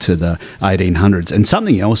led back to the 1800s. And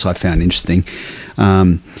something else I found interesting,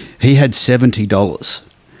 he had $70.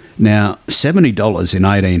 Now, $70 in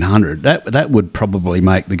 1800, that would probably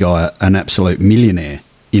make the guy an absolute millionaire,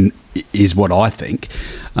 is what I think.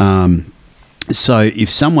 So if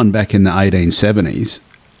someone back in the 1870s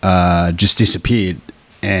just disappeared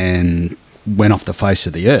and went off the face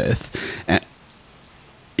of the earth,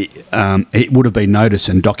 it would have been noticed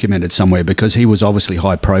and documented somewhere, because he was obviously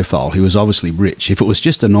high profile. He was obviously rich. If it was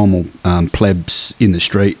just a normal plebs in the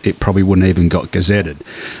street, it probably wouldn't even got gazetted.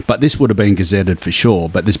 But this would have been gazetted for sure.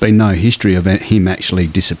 But there's been no history of him actually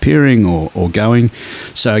disappearing or going.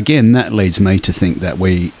 So again, that leads me to think that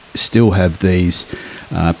we still have these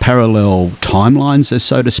parallel timelines,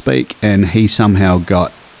 so to speak, and he somehow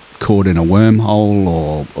got caught in a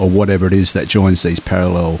wormhole or whatever it is that joins these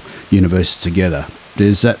parallel universes together.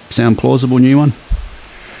 Does that sound plausible, new one?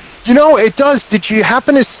 You know, it does. Did you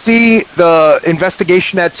happen to see the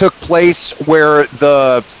investigation that took place where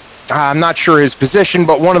I'm not sure his position,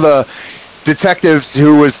 but one of the detectives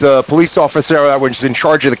who was the police officer that was in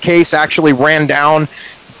charge of the case actually ran down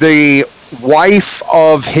the wife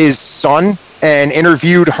of his son and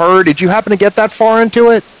interviewed her? Did you happen to get that far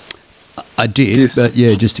into it? I did, but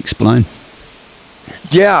yeah, just explain.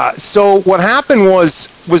 Yeah, so what happened was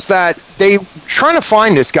that they were trying to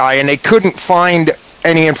find this guy and they couldn't find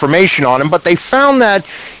any information on him, but they found that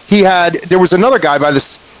there was another guy by the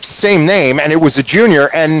same name, and it was a junior,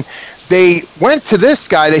 and they went to this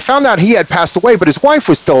guy. They found out he had passed away, but his wife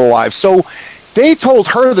was still alive. So they told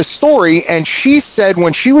her the story, and she said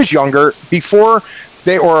when she was younger, before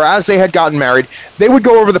as they had gotten married, they would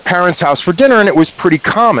go over to the parents' house for dinner, and it was pretty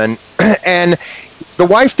common. And the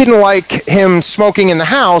wife didn't like him smoking in the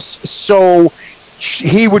house, so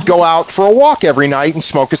he would go out for a walk every night and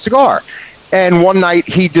smoke a cigar. And one night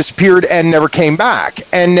he disappeared and never came back.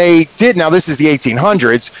 And now this is the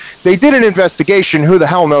 1800s, they did an investigation. Who the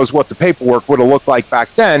hell knows what the paperwork would have looked like back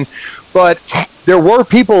then. But there were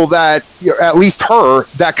people that, at least her,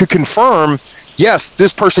 that could confirm, yes,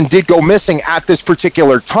 this person did go missing at this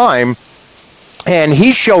particular time. And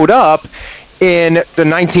he showed up in the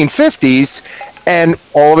 1950s, and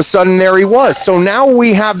all of a sudden there he was. So now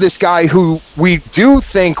we have this guy who we do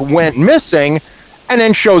think went missing and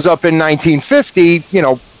then shows up in 1950,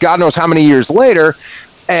 God knows how many years later,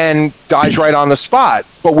 and dies right on the spot.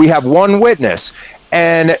 But we have one witness,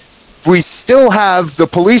 and we still have the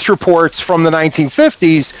police reports from the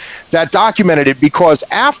 1950s that documented it, because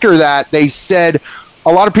after that they said,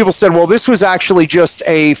 a lot of people said, well, this was actually just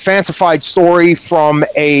a fancified story from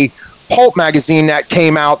a pulp magazine that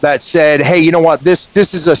came out that said, hey, you know what, this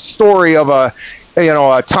is a story of a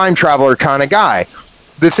time traveler kind of guy.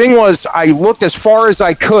 The thing was, I looked as far as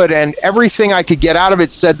I could, and everything I could get out of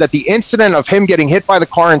it said that the incident of him getting hit by the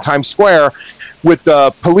car in Times Square with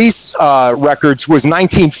the police records was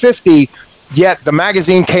 1950, yet the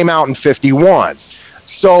magazine came out in 51.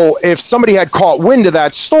 So if somebody had caught wind of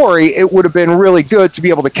that story, it would have been really good to be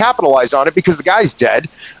able to capitalize on it, because the guy's dead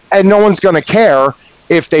and no one's going to care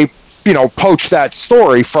if they poach that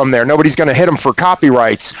story from there. Nobody's going to hit him for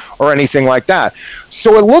copyrights or anything like that.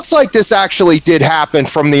 So it looks like this actually did happen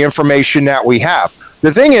from the information that we have.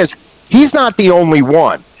 The thing is, he's not the only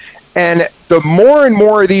one. And the more and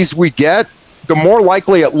more of these we get, the more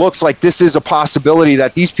likely it looks like this is a possibility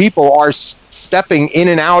that these people are stepping in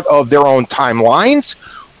and out of their own timelines,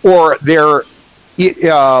 or they're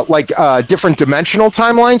different dimensional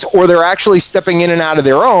timelines, or they're actually stepping in and out of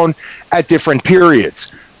their own at different periods.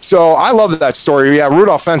 So I love that story. Yeah,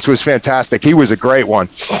 Rudolph Fentz was fantastic. He was a great one.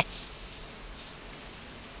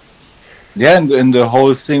 Yeah, and the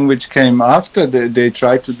whole thing which came after, they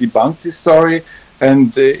tried to debunk this story,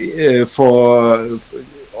 and for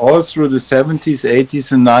all through the 70s,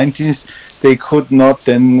 80s, and 90s, they could not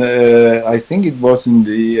then, I think it was in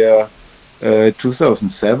the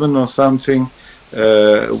 2007 or something,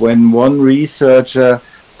 when one researcher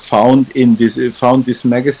found this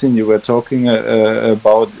magazine you were talking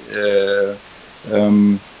about,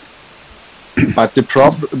 but the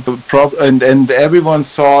and everyone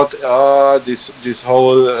thought, this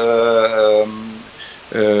whole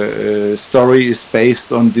story is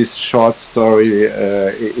based on this short story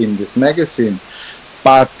in this magazine.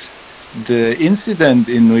 But the incident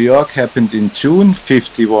in New York happened in June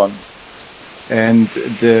 51. And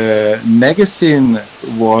the magazine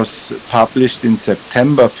was published in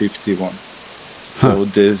September 51. So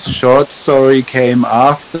the short story came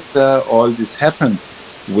after all this happened,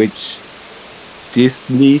 which this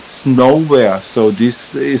leads nowhere. So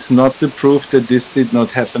this is not the proof that this did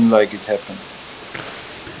not happen like it happened.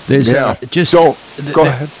 There's go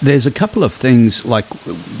ahead. There's a couple of things, like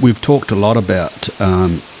we've talked a lot about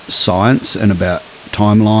science and about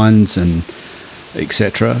timelines and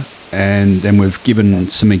etc. And then we've given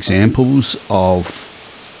some examples of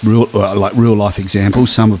real life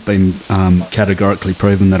examples. Some have been categorically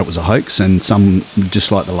proven that it was a hoax, and some,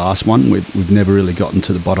 just like the last one, we've never really gotten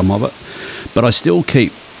to the bottom of it. But I still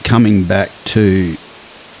keep coming back to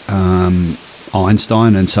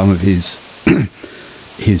Einstein and some of his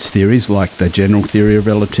his theories, like the general theory of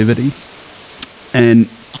relativity, and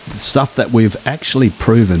the stuff that we've actually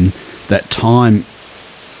proven that time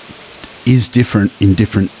is different in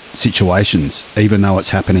different situations, even though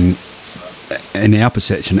it's happening in our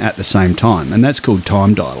perception at the same time, and that's called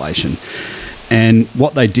time dilation. And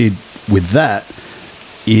what they did with that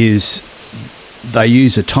is they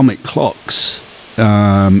use atomic clocks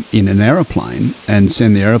in an aeroplane and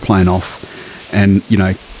send the aeroplane off, and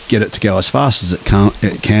get it to go as fast as it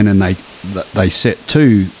can, and they set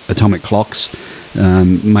two atomic clocks,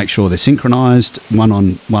 make sure they're synchronized, one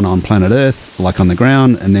on planet Earth, like on the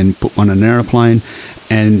ground, and then put one in an aeroplane.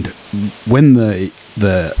 And when the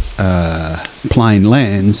plane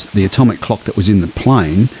lands, the atomic clock that was in the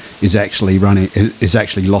plane is actually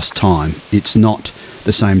lost time. It's not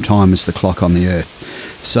the same time as the clock on the Earth.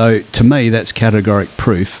 So to me, that's categoric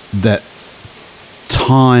proof that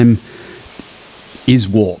time is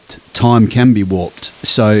warped. Time can be warped,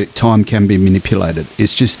 so time can be manipulated.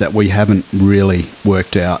 It's just that we haven't really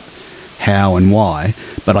worked out how and why.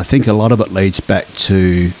 But I think a lot of it leads back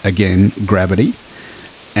to, again, gravity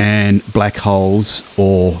and black holes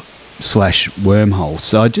or / wormholes.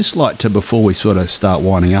 So I'd just like to, before we sort of start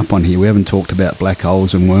winding up on here, we haven't talked about black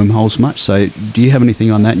holes and wormholes much. So do you have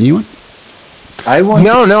anything on that, Ewan?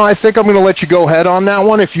 No, I think I'm going to let you go ahead on that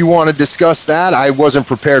one if you want to discuss that. I wasn't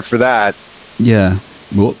prepared for that. Yeah,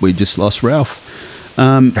 well, we just lost Ralph.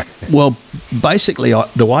 Well, basically,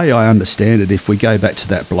 the way I understand it, if we go back to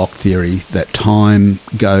that block theory, that time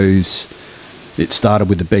goes, it started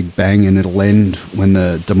with the Big Bang and it'll end when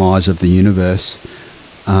the demise of the universe.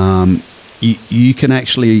 You can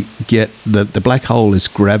actually get, the black hole is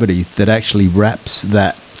gravity that actually wraps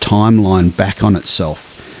that timeline back on itself.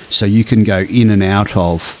 So you can go in and out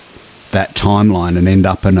of that timeline and end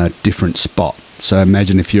up in a different spot. So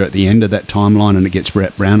imagine if you're at the end of that timeline and it gets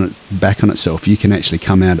wrapped back on itself, you can actually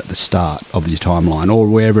come out at the start of your timeline or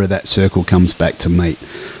wherever that circle comes back to meet.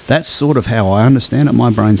 That's sort of how I understand it. My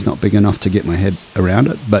brain's not big enough to get my head around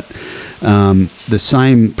it, but the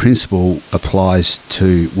same principle applies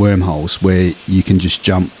to wormholes, where you can just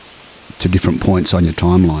jump to different points on your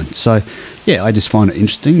timeline. So, yeah, I just find it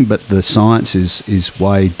interesting, but the science is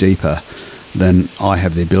way deeper than I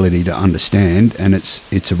have the ability to understand, and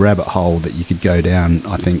it's a rabbit hole that you could go down,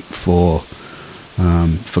 I think, for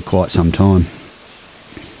quite some time.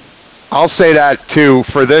 I'll say that too,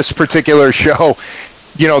 for this particular show,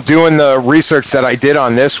 doing the research that I did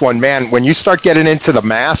on this one, man, when you start getting into the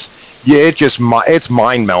math, it's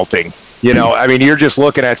mind melting. I mean, you're just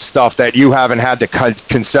looking at stuff that you haven't had to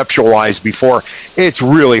conceptualize before. It's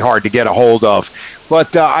really hard to get a hold of.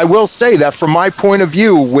 But I will say that from my point of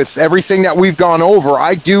view, with everything that we've gone over,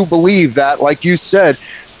 I do believe that, like you said,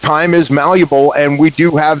 time is malleable and we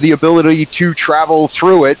do have the ability to travel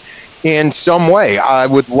through it in some way. I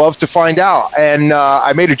would love to find out. And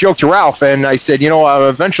I made a joke to Ralph and I said, I'm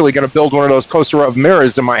eventually going to build one of those coaster of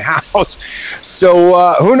mirrors in my house.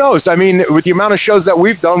 So who knows? I mean, with the amount of shows that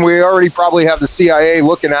we've done, we already probably have the CIA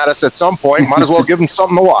looking at us at some point. Might as well give them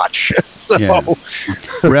something to watch. So yeah.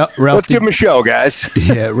 Ralph, let's give them a show, guys.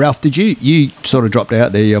 Yeah, Ralph, did you sort of dropped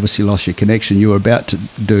out there? You obviously lost your connection. You were about to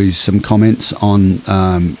do some comments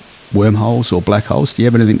on wormholes or black holes. Do you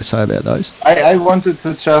have anything to say about those? I wanted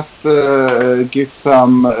to just give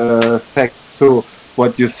some facts to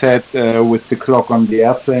what you said with the clock on the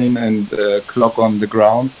airplane and clock on the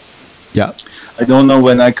ground. Yeah. I don't know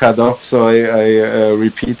when I cut off, so I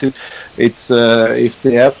repeat it. It's if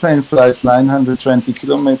the airplane flies 920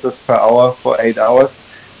 kilometers per hour for 8 hours,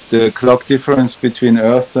 the clock difference between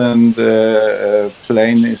Earth and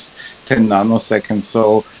plane is 10 nanoseconds.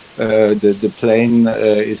 So the plane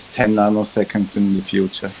is 10 nanoseconds in the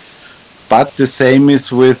future. But the same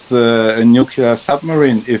is with a nuclear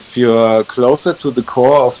submarine. If you're closer to the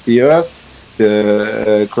core of the Earth,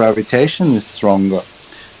 the gravitation is stronger.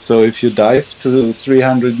 So if you dive to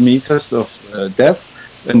 300 meters of depth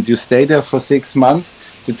and you stay there for 6 months,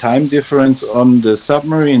 the time difference on the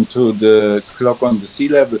submarine to the clock on the sea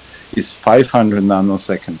level is 500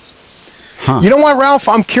 nanoseconds. You know what, Ralph?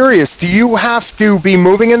 I'm curious. Do you have to be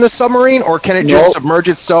moving in the submarine, or can it just submerge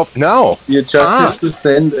itself? No. You just have to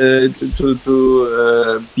stand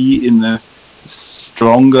to be in a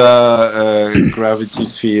stronger gravity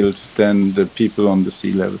field than the people on the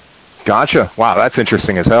sea level. Gotcha. Wow, that's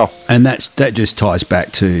interesting as hell. And that just ties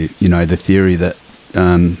back to, the theory that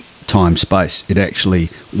time space, it actually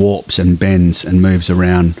warps and bends and moves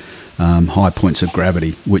around high points of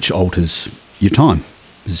gravity, which alters your time.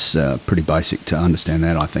 It's pretty basic to understand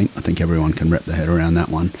that, I think. I think everyone can wrap their head around that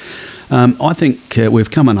one. I think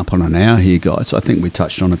we've come up on an hour here, guys. I think we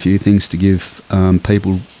touched on a few things to give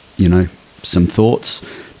people, some thoughts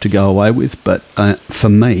to go away with. But for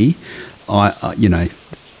me, I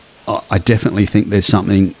definitely think there's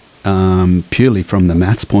something purely from the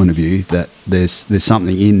maths point of view that there's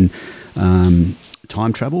something in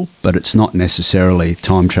time travel, but it's not necessarily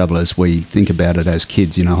time travel as we think about it as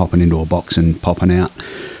kids, hopping into a box and popping out.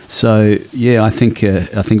 So yeah, I think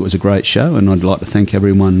it was a great show, and I'd like to thank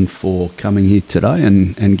everyone for coming here today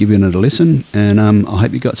and giving it a listen. And I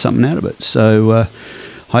hope you got something out of it. So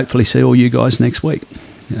hopefully see all you guys next week.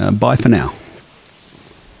 Bye for now.